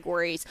high-risk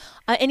categories,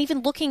 and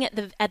even looking at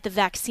the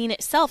vaccine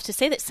itself, to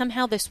say that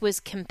somehow this was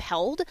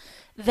compelled,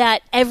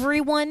 that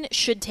everyone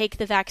should take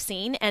the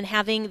vaccine, and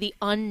having the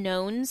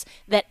unknowns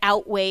that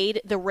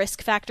outweighed the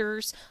risk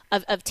factors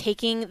of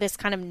taking this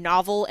kind of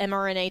novel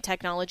mRNA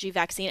technology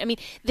vaccine.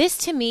 This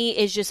to me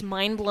is just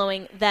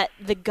mind-blowing, that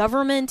the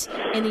government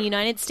in the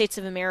United States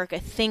of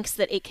America thinks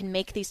that it can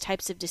make these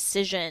types of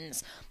decisions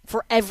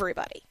for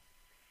everybody.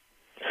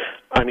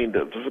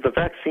 The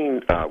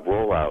vaccine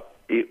rollout,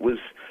 it was,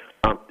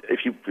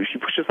 if you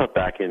push yourself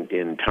back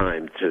in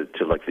time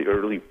to like the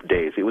early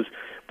days, it was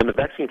when the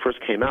vaccine first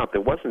came out.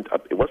 It wasn't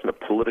a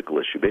political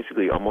issue.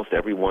 Basically, almost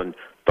everyone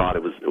thought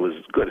it was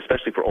good,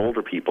 especially for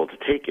older people to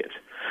take it,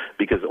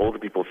 because older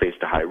people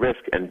faced a high risk,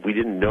 and we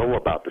didn't know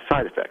about the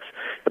side effects.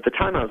 At the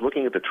time, I was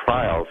looking at the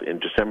trials in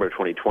December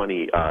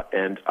 2020,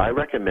 and I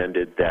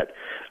recommended that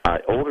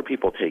older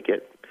people take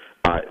it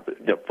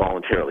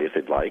voluntarily if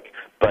they'd like,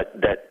 but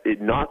that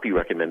it not be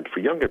recommended for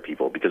younger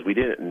people because we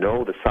didn't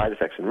know the side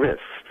effects and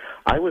risks.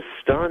 I was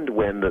stunned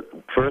when the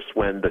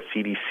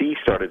CDC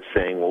started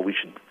saying, well, we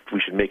should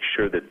make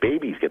sure that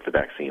babies get the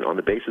vaccine, on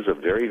the basis of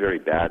very, very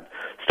bad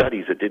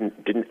studies that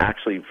didn't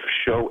actually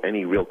show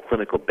any real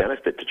clinical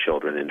benefit to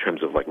children in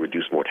terms of like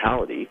reduced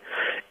mortality,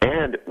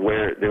 and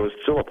where there was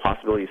still a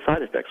possibility of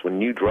side effects. When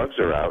new drugs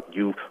are out,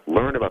 you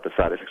learn about the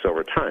side effects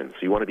over time, so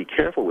you want to be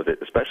careful with it,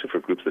 especially for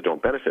groups that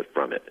don't benefit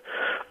from it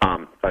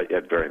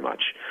very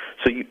much.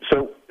 So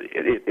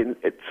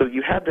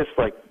you had this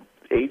like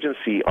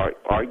agency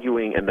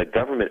arguing, and the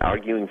government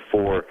arguing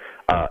for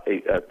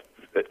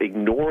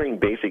ignoring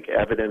basic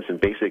evidence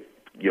and basic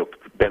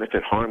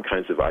benefit harm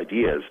kinds of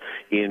ideas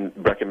in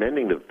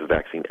recommending the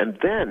vaccine. And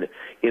then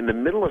in the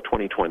middle of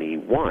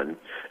 2021,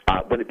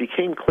 when it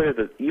became clear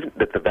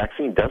that the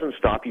vaccine doesn't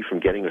stop you from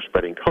getting or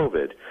spreading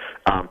COVID,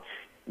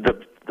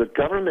 the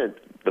government,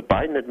 the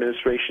Biden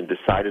administration,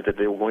 decided that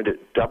they were going to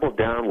double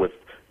down with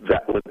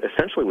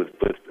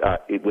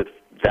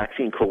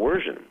vaccine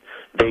coercion.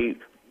 They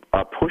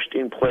pushed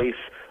in place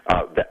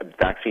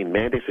vaccine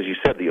mandates, as you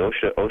said. The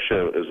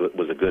OSHA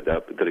was a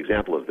good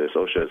example of this.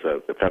 OSHA is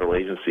a federal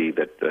agency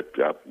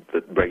that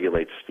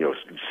regulates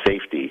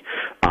safety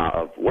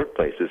of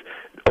workplaces.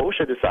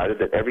 OSHA decided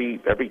that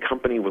every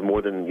company with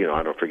more than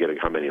I don't forget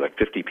how many, like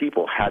 50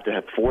 people, had to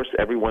have forced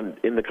everyone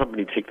in the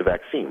company to take the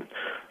vaccine.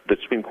 The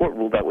Supreme Court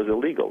ruled that was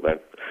illegal.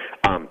 That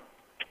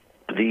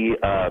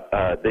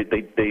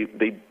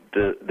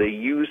they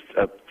used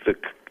the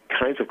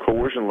kinds of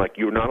coercion, like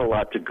you're not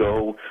allowed to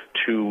go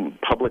to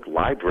public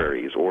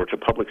libraries or to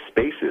public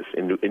spaces.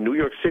 In New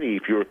York City,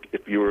 if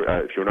you're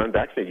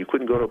unvaccinated, you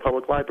couldn't go to a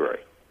public library.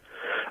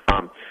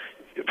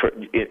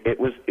 It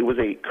was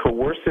a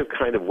coercive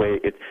kind of way.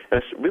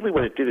 That's really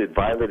what it did. It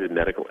violated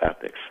medical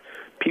ethics.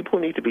 People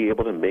need to be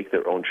able to make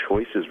their own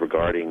choices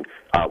regarding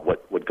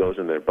what goes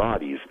in their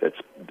bodies. That's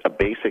a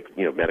basic,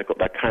 medical.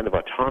 That kind of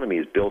autonomy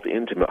is built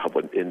into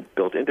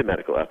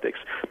medical ethics.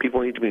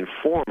 People need to be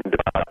informed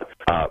about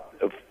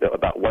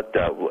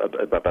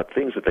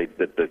things that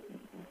the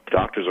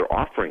doctors are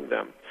offering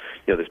them.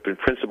 There's been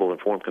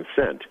principle-informed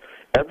consent.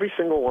 Every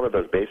single one of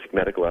those basic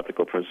medical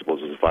ethical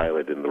principles was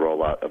violated in the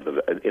rollout of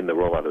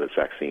this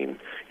vaccine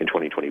in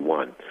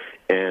 2021,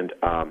 and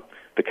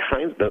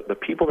the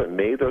people that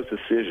made those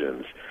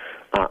decisions.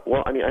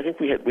 I think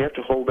we have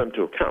to hold them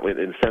to account in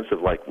the sense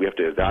of like we have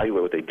to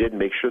evaluate what they did and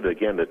make sure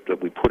that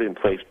we put in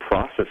place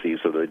processes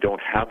so that they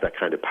don't have that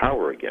kind of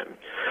power again.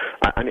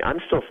 I'm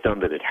still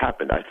stunned that it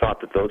happened. I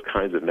thought that those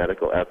kinds of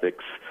medical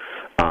ethics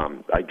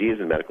ideas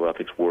in medical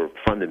ethics were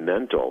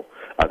fundamental,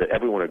 that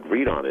everyone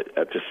agreed on it.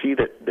 To see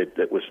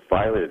that was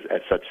violated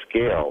at such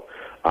scale,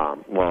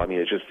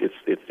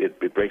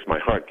 it breaks my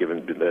heart,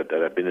 given that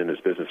I've been in this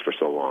business for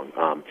so long.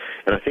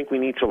 And I think we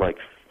need to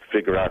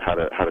figure out how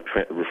to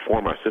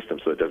reform our system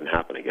so it doesn't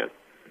happen again.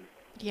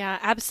 Yeah,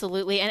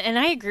 absolutely. And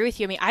I agree with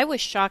you. I mean, I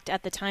was shocked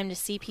at the time to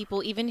see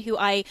people, even who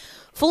I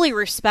fully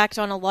respect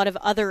on a lot of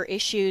other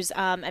issues,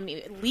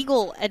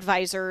 legal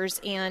advisors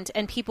and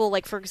people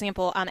like, for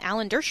example,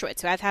 Alan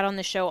Dershowitz, who I've had on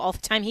the show all the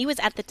time. He was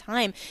at the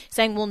time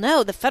saying, well,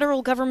 no, the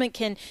federal government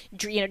can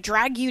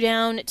drag you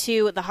down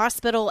to the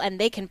hospital and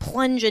they can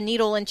plunge a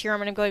needle into your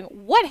arm. And I'm going,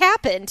 what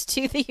happened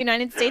to the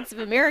United States of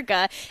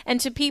America and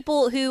to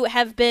people who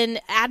have been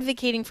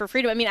advocating for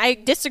freedom? I mean, I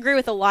disagree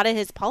with a lot of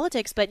his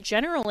politics, but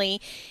generally,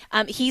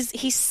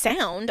 he's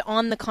sound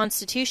on the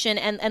Constitution,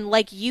 and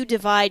like you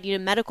divide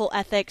medical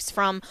ethics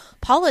from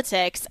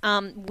politics,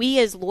 we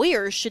as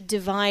lawyers should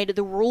divide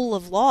the rule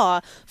of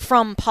law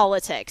from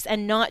politics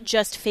and not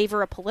just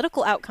favor a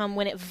political outcome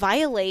when it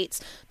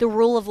violates the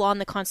rule of law in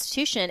the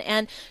Constitution.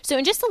 And so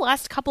in just the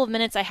last couple of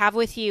minutes I have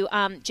with you,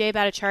 Jay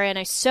Bhattacharya, and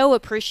I so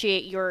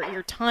appreciate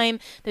your time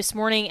this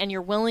morning and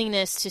your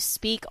willingness to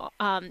speak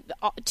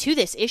to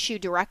this issue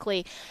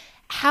directly.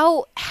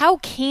 How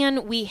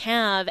can we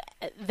have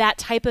that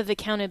type of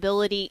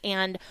accountability?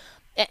 And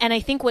I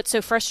think what's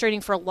so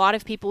frustrating for a lot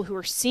of people who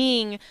are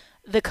seeing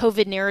the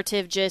COVID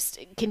narrative just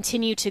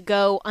continue to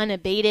go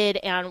unabated,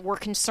 and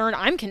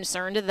I'm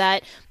concerned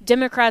that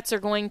Democrats are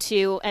going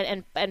to,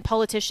 and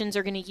politicians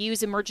are going to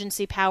use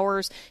emergency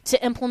powers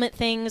to implement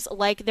things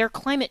like their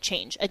climate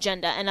change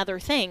agenda and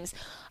other things.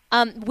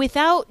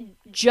 Without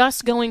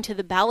just going to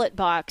the ballot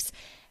box,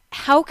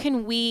 how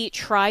can we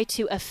try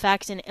to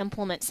affect and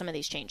implement some of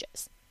these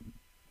changes?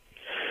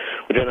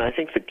 Well, Jenna, I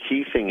think the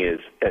key thing is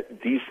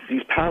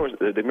these powers.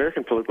 The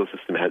American political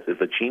system has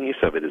the genius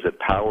of it is that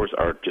powers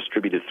are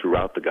distributed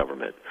throughout the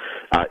government.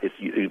 As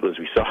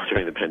we saw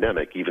during the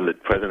pandemic, even the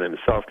president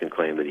himself can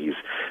claim that he's,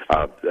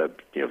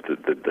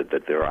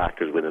 that there are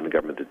actors within the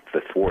government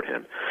that thwart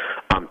him.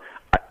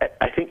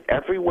 I think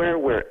everywhere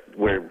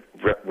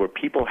where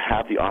people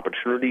have the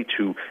opportunity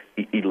to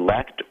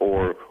elect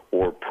or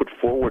put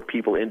forward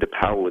people into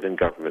power within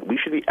government, we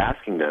should be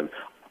asking them,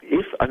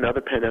 if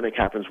another pandemic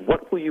happens,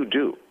 what will you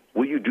do?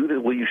 Will you do this?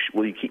 Will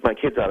you keep my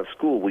kids out of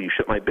school? Will you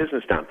shut my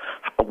business down?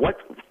 What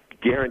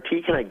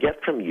guarantee can I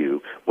get from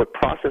you? What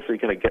process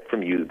can I get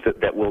from you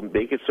that will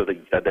make it so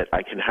that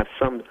I can have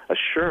some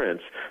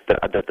assurance that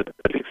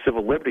the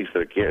civil liberties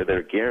that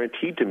are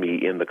guaranteed to me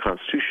in the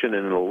Constitution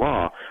and in the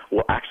law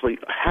will actually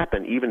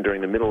happen even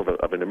during the middle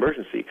of an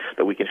emergency?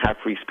 That we can have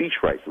free speech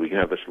rights, that we can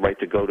have this right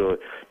to go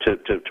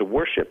to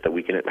worship, that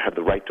we can have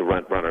the right to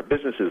run our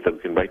businesses, that we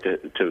can right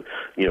to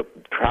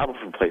travel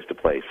from place to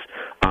place.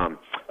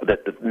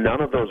 That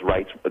none of those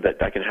rights,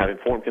 that I can have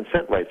informed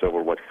consent rights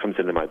over what comes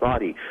into my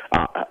body.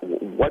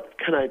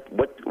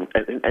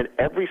 And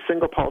every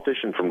single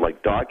politician from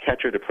like dog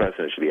catcher to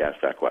president should be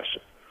asked that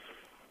question.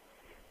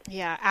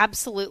 Yeah,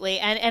 absolutely.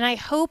 And I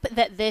hope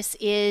that this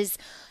is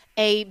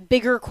a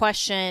bigger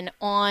question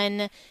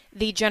on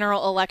the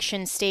general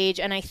election stage.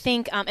 And I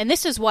think, and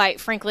this is why,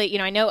 frankly,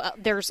 I know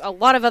there's a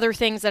lot of other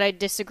things that I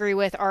disagree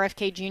with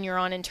RFK Jr.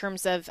 on in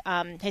terms of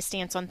his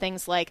stance on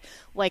things like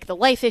the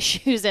life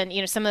issues and,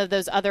 some of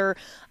those other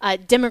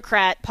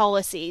Democrat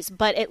policies.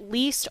 But at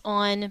least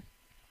on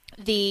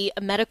the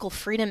medical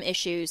freedom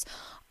issues,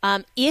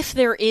 if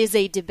there is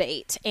a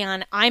debate,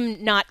 and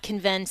I'm not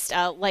convinced,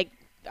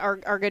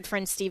 our good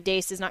friend Steve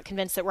Deace is not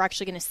convinced that we're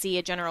actually going to see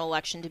a general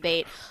election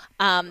debate,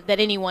 that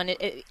anyone,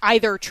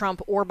 either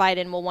Trump or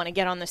Biden, will want to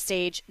get on the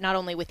stage, not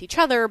only with each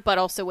other, but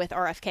also with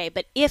RFK.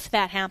 But if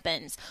that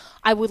happens,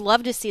 I would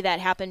love to see that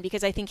happen,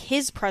 because I think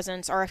his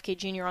presence, RFK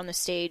Jr. on the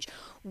stage,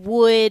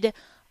 would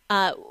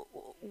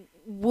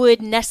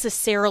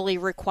necessarily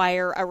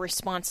require a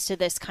response to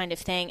this kind of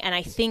thing. And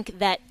I think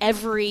that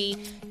every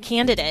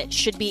candidate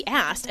should be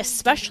asked,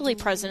 especially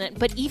president,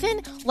 but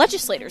even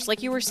legislators,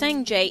 like you were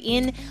saying, Jay,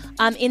 in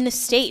the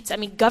states. I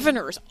mean,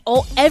 governors,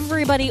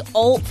 everybody,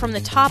 all from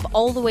the top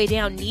all the way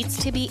down, needs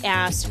to be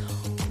asked,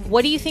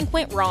 what do you think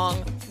went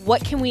wrong?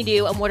 What can we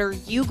do, and what are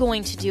you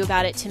going to do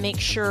about it to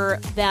make sure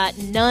that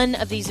none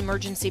of these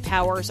emergency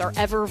powers are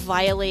ever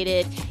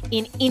violated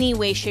in any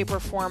way, shape, or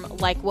form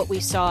like what we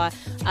saw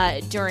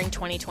during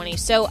 2020?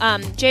 So,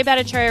 Jay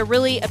Bhattacharya,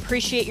 really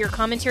appreciate your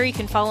commentary. You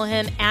can follow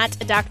him at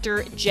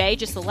Dr. J,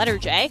 just the letter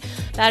J,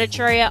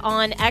 Bhattacharya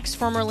on X,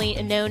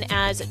 formerly known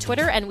as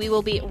Twitter, and we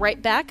will be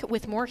right back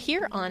with more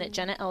here on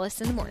Jenna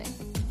Ellis in the Morning.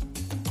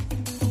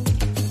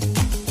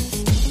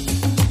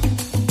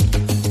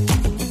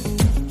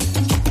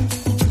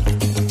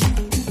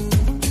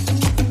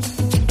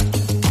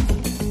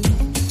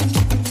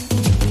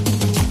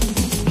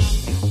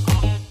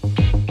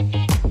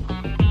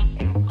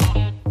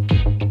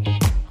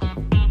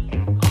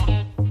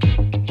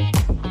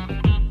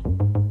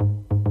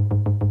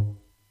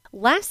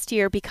 Last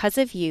year, because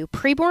of you,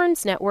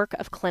 Preborn's network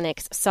of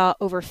clinics saw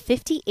over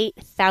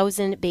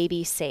 58,000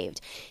 babies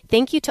saved.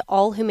 Thank you to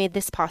all who made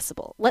this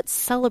possible. Let's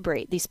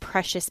celebrate these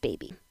precious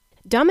babies.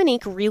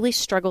 Dominique really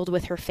struggled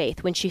with her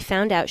faith when she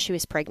found out she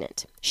was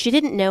pregnant. She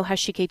didn't know how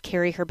she could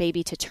carry her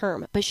baby to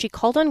term, but she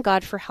called on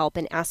God for help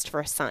and asked for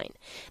a sign.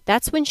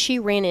 That's when she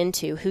ran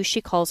into who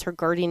she calls her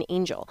guardian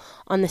angel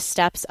on the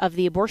steps of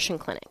the abortion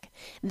clinic.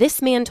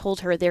 This man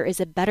told her there is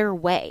a better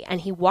way,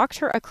 and he walked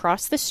her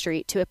across the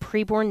street to a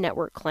preborn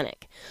network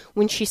clinic.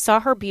 When she saw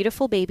her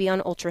beautiful baby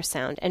on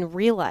ultrasound and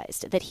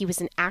realized that he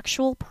was an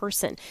actual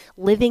person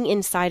living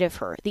inside of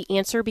her, the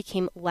answer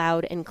became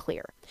loud and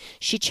clear.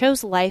 She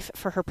chose life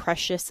for her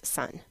precious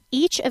son.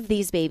 Each of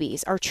these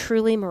babies are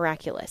truly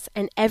miraculous,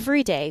 and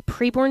every day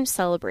Preborn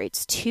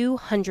celebrates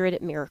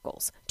 200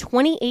 miracles.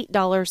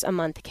 $28 a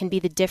month can be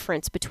the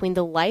difference between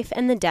the life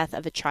and the death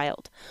of a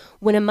child.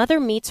 When a mother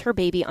meets her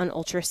baby on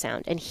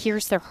ultrasound and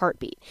hears their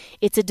heartbeat,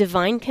 it's a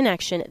divine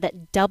connection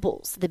that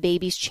doubles the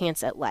baby's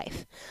chance at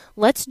life.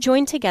 Let's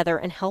join together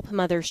and help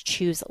mothers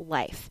choose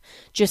life.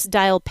 Just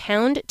dial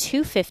pound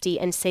 250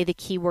 and say the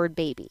keyword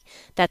baby.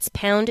 That's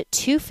pound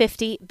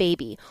 250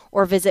 baby,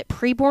 or visit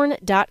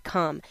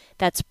preborn.com.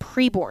 That's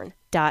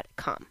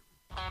preborn.com.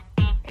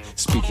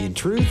 Speaking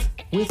truth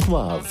with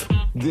love.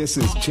 This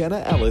is Jenna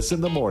Ellis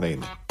in the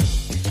morning.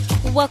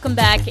 Welcome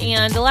back.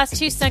 And the last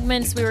two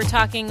segments, we were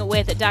talking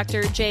with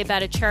Dr. Jay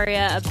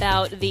Bhattacharya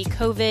about the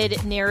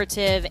COVID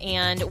narrative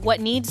and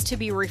what needs to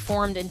be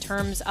reformed in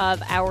terms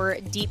of our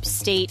deep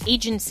state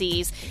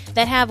agencies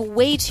that have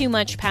way too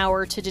much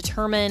power to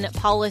determine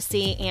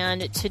policy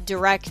and to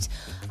direct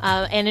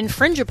and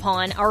infringe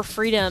upon our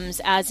freedoms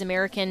as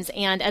Americans.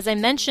 And as I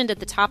mentioned at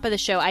the top of the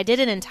show, I did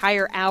an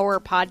entire hour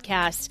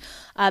podcast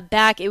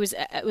back. It was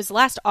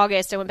last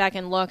August. I went back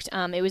and looked.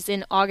 It was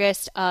in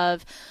August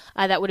of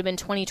that would have been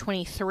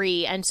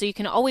 2023. And so you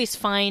can always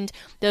find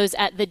those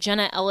at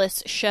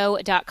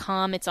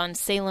thejennaellisshow.com. It's on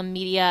Salem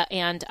Media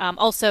and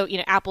also,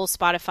 Apple,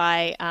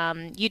 Spotify,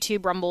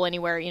 YouTube, Rumble,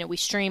 anywhere. We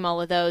stream all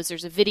of those.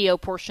 There's a video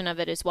portion of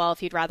it as well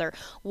if you'd rather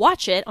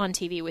watch it on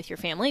TV with your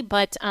family.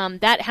 But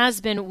that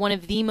has been one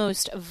of the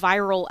most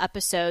viral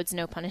episodes,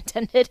 no pun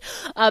intended,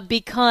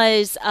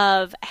 because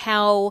of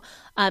how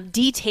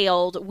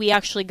detailed we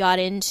actually got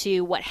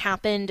into what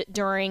happened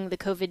during the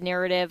COVID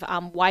narrative,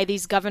 why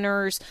these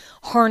governors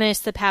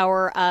harnessed the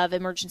power of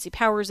emergency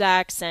powers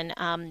acts, and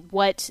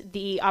what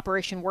the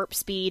Operation Warp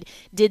Speed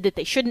did that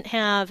they shouldn't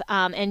have.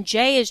 And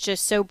Jay is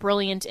just so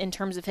brilliant in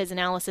terms of his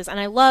analysis. And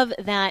I love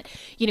that,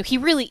 he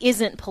really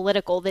isn't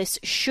political. This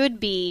should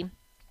be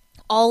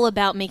all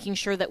about making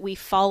sure that we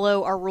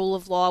follow our rule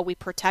of law, we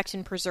protect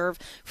and preserve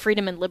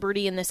freedom and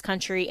liberty in this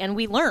country, and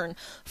we learn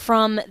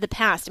from the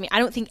past. I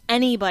don't think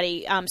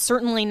anybody,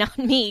 certainly not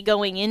me,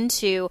 going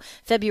into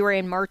February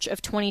and March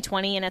of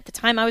 2020, and at the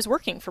time I was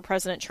working for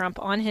President Trump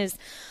on his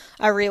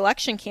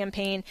re-election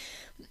campaign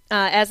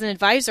as an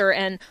advisor,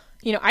 and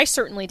I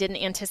certainly didn't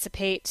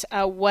anticipate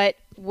what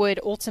would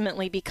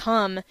ultimately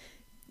become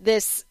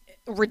this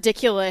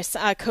ridiculous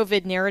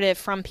COVID narrative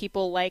from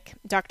people like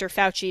Dr.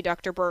 Fauci,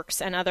 Dr. Birx,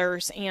 and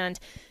others, and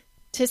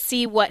to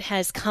see what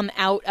has come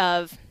out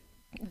of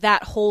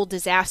that whole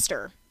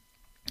disaster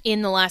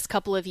in the last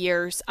couple of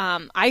years.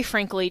 I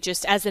frankly,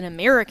 just as an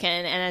American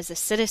and as a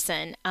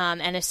citizen,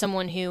 and as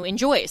someone who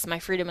enjoys my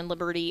freedom and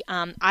liberty,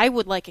 I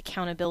would like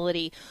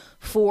accountability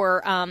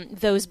for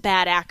those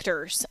bad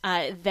actors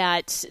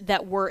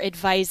that were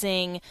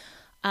advising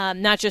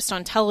not just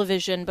on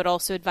television, but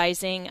also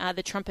advising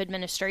the Trump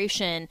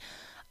administration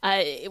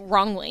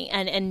wrongly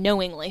and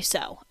knowingly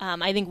so.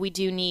 I think we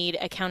do need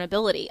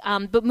accountability.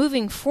 But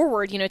moving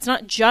forward, it's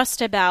not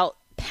just about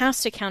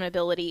past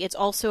accountability. It's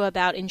also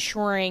about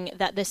ensuring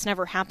that this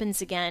never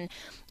happens again.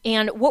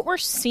 And what we're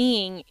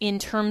seeing in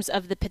terms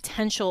of the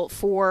potential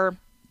for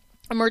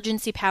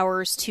emergency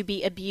powers to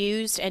be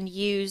abused and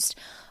used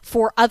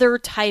for other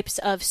types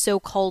of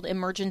so-called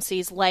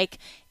emergencies, like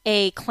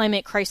a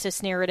climate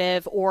crisis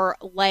narrative or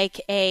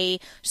like a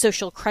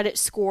social credit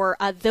score,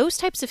 those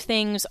types of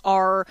things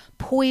are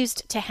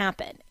poised to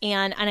happen.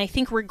 And I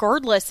think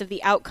regardless of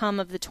the outcome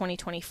of the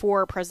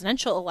 2024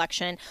 presidential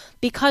election,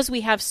 because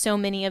we have so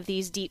many of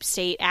these deep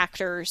state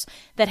actors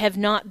that have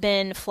not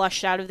been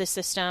flushed out of the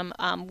system,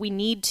 we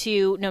need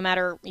to, no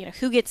matter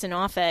who gets in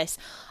office,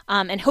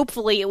 and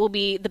hopefully it will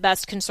be the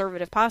best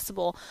conservative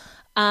possible,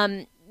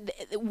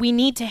 we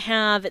need to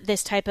have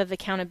this type of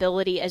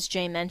accountability, as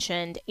Jay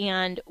mentioned,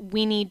 and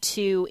we need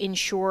to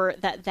ensure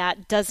that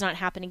that does not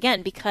happen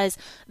again, because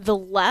the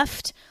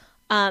left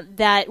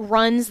that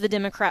runs the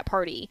Democrat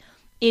Party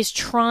is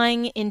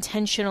trying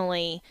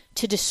intentionally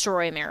to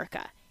destroy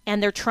America.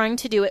 And they're trying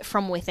to do it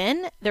from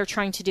within. They're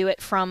trying to do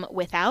it from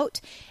without.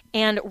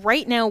 And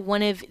right now,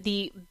 one of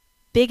the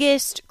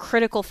biggest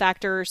critical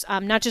factors,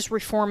 not just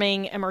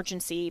reforming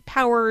emergency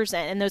powers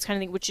and those kind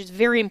of things, which is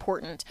very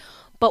important,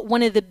 but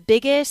one of the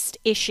biggest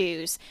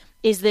issues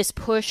is this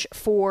push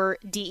for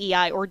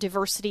DEI, or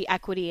diversity,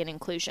 equity, and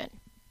inclusion.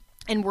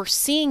 And we're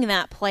seeing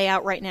that play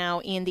out right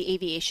now in the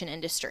aviation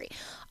industry.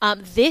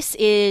 This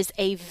is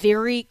a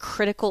very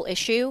critical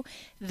issue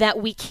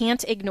that we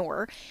can't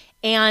ignore.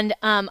 And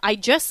I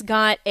just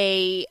got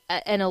an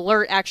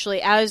alert,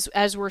 actually, as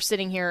we're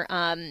sitting here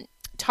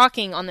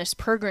talking on this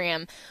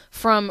program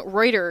from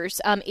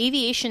Reuters,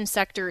 aviation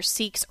sector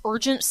seeks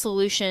urgent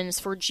solutions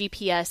for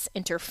GPS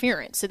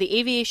interference. So the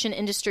aviation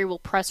industry will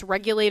press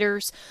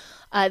regulators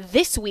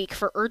this week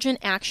for urgent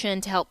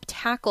action to help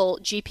tackle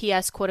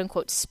GPS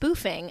quote-unquote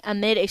spoofing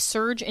amid a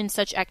surge in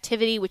such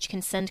activity which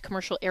can send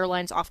commercial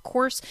airlines off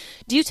course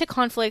due to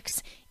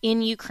conflicts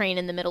in Ukraine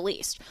and the Middle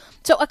East.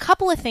 So a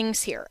couple of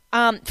things here.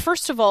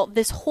 First of all,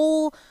 this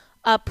whole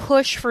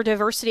push for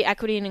diversity,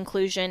 equity, and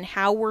inclusion,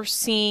 how we're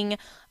seeing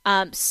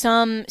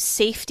some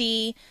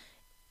safety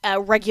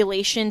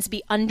regulations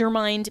be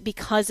undermined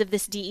because of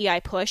this DEI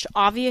push.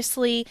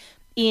 Obviously,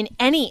 in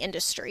any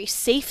industry,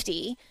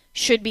 safety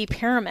should be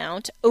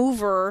paramount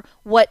over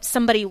what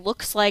somebody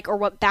looks like or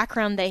what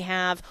background they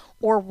have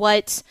or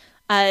what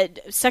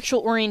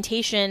sexual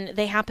orientation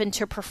they happen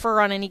to prefer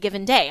on any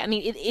given day. I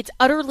mean, it's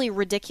utterly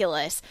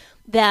ridiculous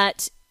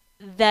that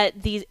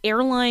these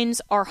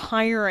airlines are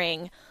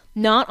hiring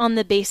not on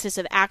the basis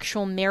of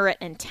actual merit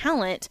and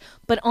talent,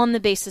 but on the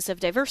basis of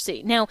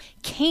diversity. Now,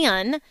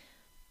 can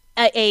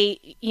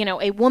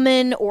a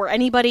woman or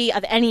anybody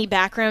of any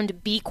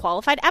background be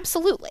qualified?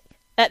 Absolutely.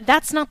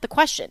 That's not the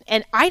question.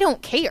 And I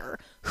don't care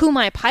who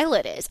my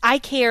pilot is. I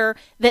care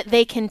that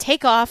they can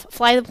take off,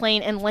 fly the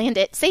plane, and land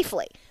it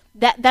safely.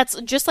 That's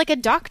just like a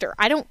doctor.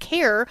 I don't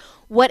care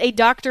what a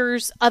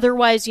doctor's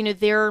otherwise,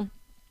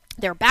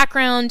 their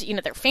background,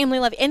 their family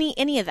life,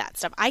 any of that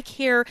stuff. I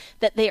care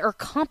that they are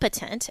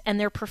competent and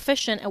they're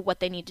proficient at what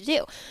they need to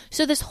do.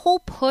 So this whole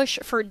push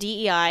for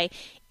DEI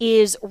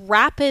is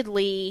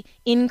rapidly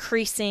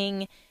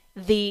increasing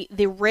the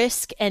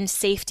risk and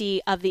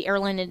safety of the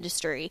airline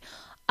industry.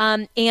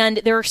 And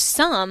there are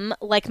some,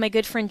 like my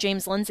good friend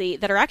James Lindsay,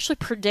 that are actually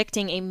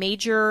predicting a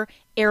major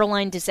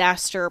airline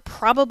disaster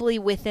probably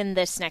within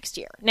this next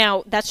year.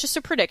 Now, that's just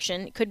a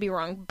prediction. It could be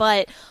wrong,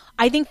 but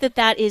I think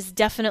that is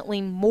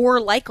definitely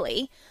more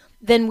likely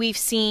than we've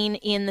seen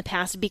in the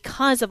past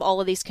because of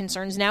all of these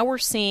concerns. Now we're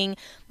seeing,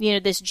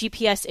 this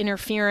GPS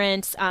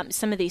interference,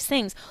 some of these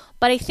things.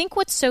 But I think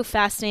what's so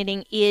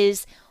fascinating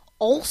is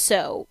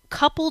also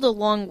coupled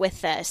along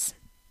with this,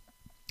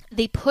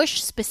 the push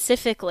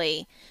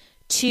specifically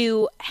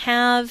to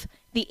have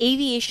the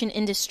aviation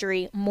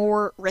industry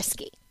more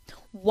risky.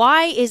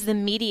 Why is the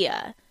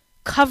media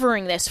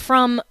covering this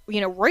from,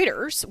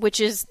 Reuters, which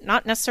is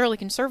not necessarily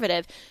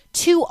conservative,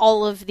 to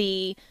all of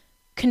the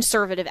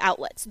conservative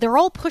outlets? They're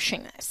all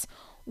pushing this.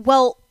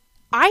 Well,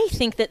 I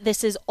think that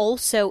this is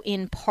also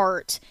in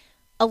part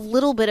a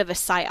little bit of a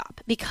psyop,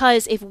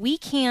 because if we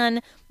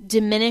can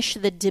diminish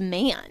the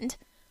demand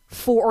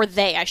for, or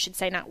they, I should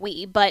say, not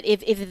we, but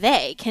if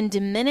they can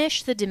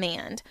diminish the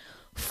demand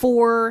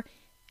for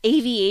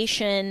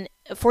aviation,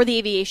 for the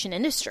aviation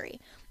industry,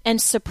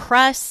 and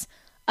suppress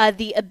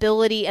the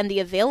ability and the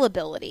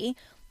availability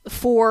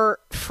for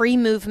free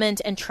movement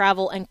and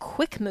travel and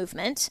quick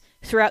movement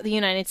throughout the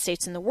United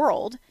States and the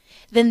world,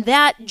 then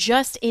that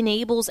just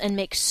enables and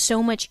makes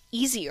so much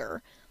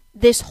easier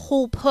this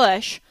whole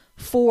push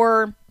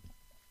for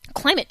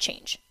climate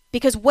change.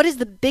 Because what is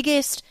the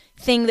biggest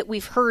thing that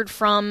we've heard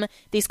from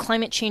these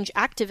climate change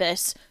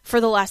activists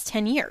for the last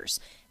 10 years?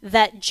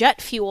 That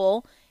jet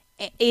fuel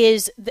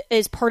is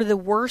part of the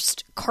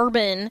worst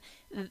carbon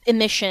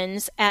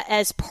emissions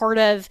as part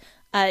of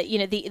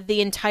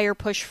the entire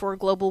push for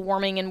global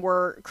warming, and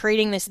we're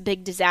creating this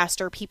big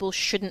disaster. People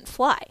shouldn't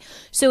fly.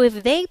 So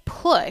if they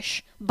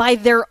push by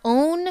their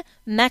own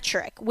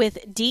metric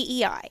with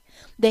DEI,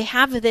 they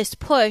have this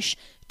push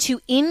to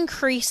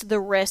increase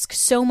the risk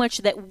so much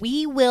that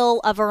we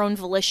will, of our own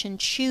volition,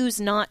 choose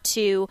not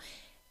to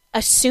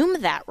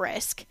assume that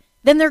risk,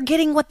 then they're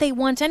getting what they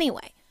want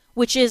anyway,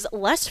 which is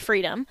less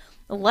freedom,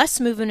 less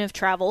movement of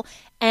travel,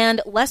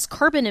 and less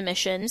carbon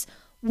emissions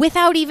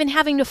without even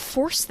having to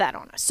force that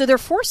on us. So they're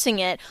forcing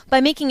it by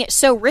making it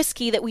so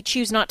risky that we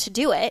choose not to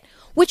do it,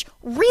 which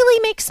really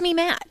makes me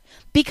mad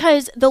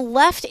because the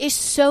left is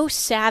so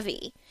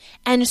savvy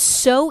and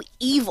so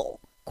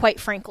evil, quite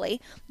frankly,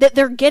 that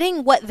they're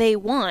getting what they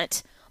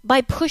want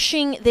by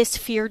pushing this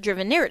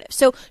fear-driven narrative.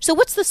 So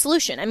what's the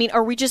solution? I mean,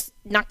 are we just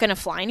not going to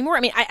fly anymore? I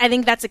mean, I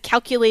think that's a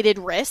calculated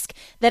risk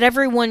that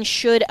everyone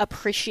should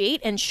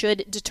appreciate and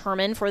should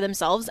determine for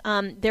themselves.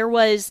 There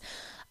was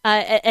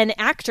an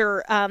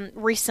actor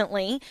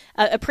recently,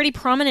 a pretty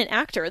prominent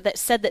actor, that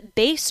said that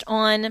based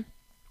on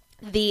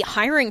the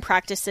hiring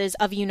practices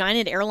of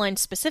United Airlines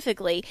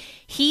specifically,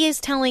 he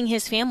is telling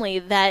his family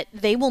that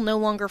they will no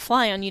longer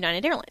fly on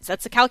United Airlines.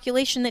 That's a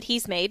calculation that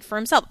he's made for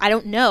himself. I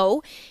don't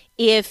know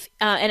if,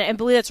 and I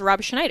believe that's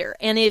Rob Schneider,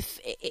 and if,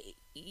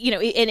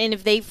 and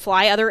if they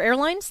fly other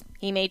airlines,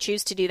 he may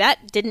choose to do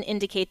that. Didn't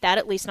indicate that,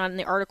 at least not in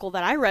the article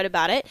that I read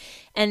about it,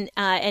 and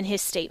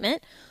his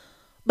statement.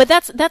 But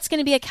that's going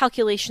to be a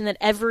calculation that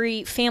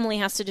every family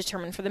has to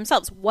determine for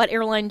themselves. What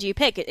airline do you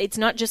pick? It's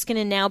not just going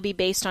to now be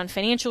based on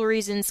financial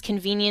reasons,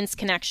 convenience,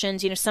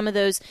 connections, some of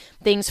those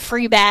things,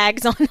 free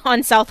bags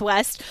on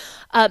Southwest,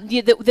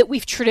 that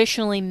we've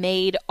traditionally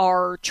made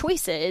our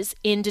choices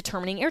in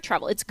determining air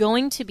travel. It's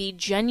going to be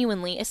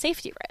genuinely a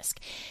safety risk.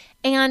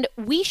 And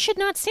we should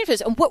not stand for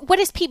this. And what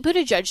is Pete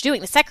Buttigieg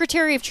doing? The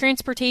Secretary of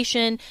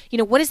Transportation,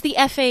 what is the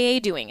FAA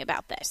doing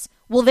about this?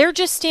 Well, they're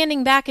just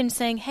standing back and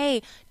saying,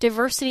 hey,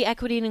 diversity,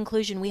 equity, and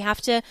inclusion, we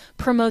have to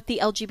promote the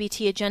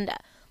LGBT agenda.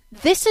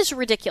 This is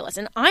ridiculous.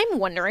 And I'm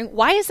wondering,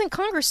 why isn't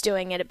Congress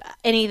doing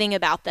anything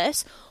about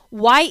this?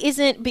 Why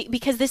isn't,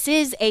 because this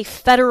is a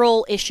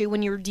federal issue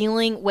when you're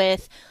dealing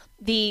with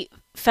the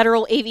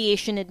Federal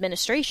Aviation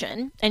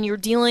Administration and you're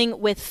dealing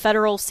with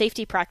federal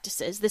safety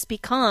practices. This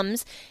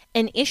becomes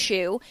an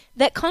issue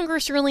that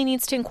Congress really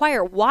needs to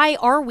inquire. Why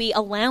are we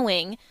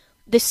allowing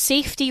the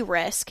safety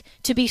risk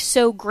to be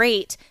so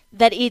great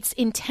that it's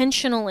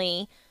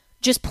intentionally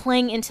just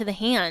playing into the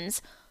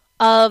hands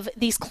of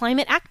these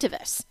climate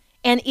activists?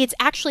 And it's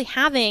actually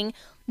having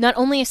not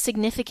only a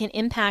significant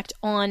impact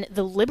on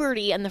the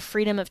liberty and the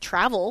freedom of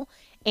travel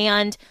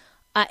and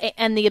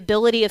the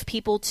ability of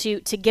people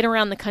to get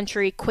around the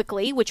country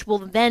quickly, which will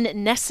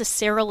then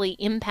necessarily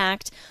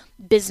impact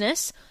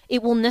business.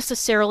 It will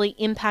necessarily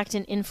impact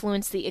and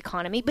influence the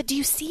economy. But do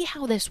you see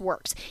how this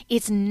works?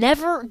 It's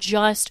never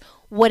just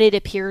what it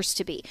appears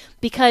to be,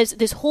 because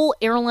this whole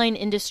airline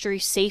industry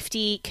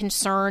safety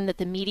concern that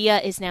the media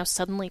is now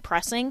suddenly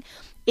pressing,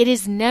 it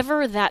is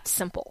never that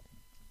simple.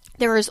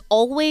 There is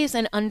always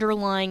an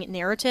underlying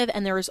narrative,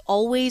 and there is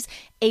always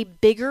a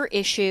bigger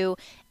issue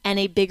and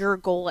a bigger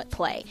goal at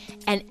play.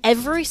 And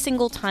every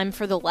single time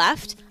for the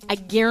left, I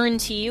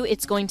guarantee you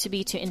it's going to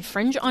be to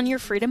infringe on your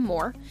freedom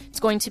more. It's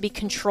going to be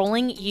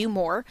controlling you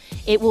more.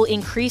 It will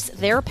increase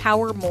their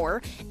power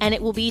more. And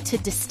it will be to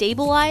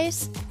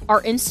destabilize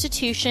our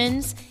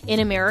institutions in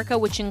America,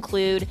 which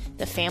include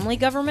the family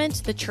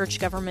government, the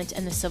church government,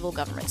 and the civil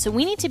government. So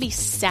we need to be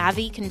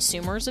savvy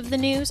consumers of the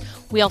news.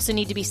 We also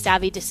need to be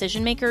savvy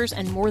decision makers.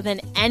 And more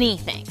than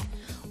anything,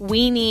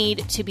 we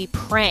need to be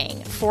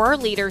praying for our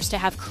leaders to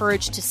have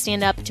courage to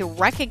stand up, to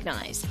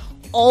recognize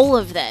all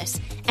of this,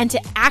 and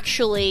to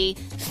actually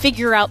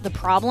figure out the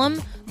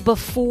problem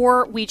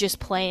before we just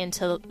play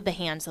into the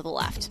hands of the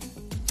left.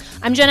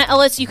 I'm Jenna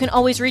Ellis. You can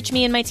always reach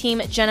me and my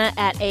team at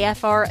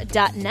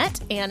jenna@afr.net,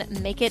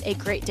 and make it a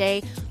great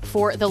day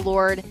for the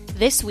Lord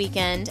this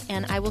weekend,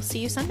 and I will see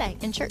you Sunday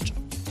in church.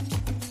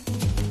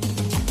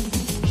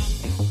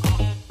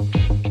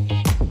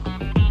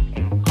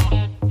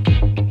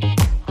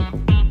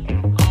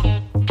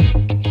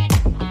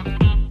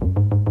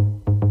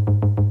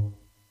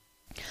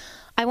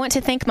 I want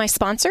to thank my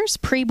sponsors,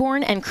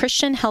 Preborn and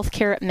Christian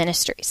Healthcare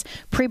Ministries.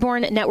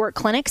 Preborn Network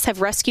Clinics have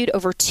rescued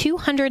over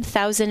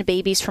 200,000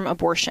 babies from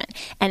abortion,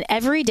 and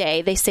every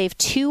day they save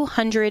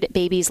 200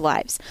 babies'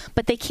 lives.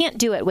 But they can't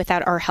do it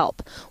without our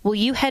help. Will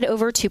you head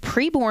over to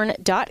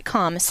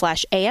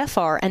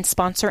preborn.com/AFR and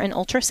sponsor an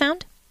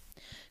ultrasound?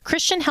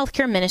 Christian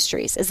Healthcare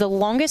Ministries is the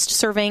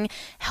longest-serving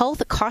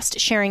health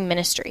cost-sharing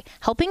ministry,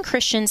 helping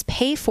Christians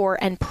pay for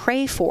and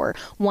pray for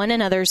one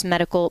another's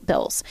medical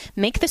bills.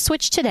 Make the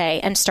switch today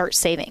and start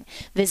saving.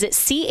 Visit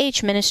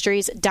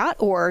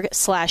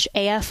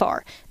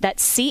chministries.org/AFR.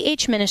 That's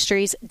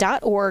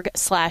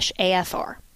chministries.org/AFR.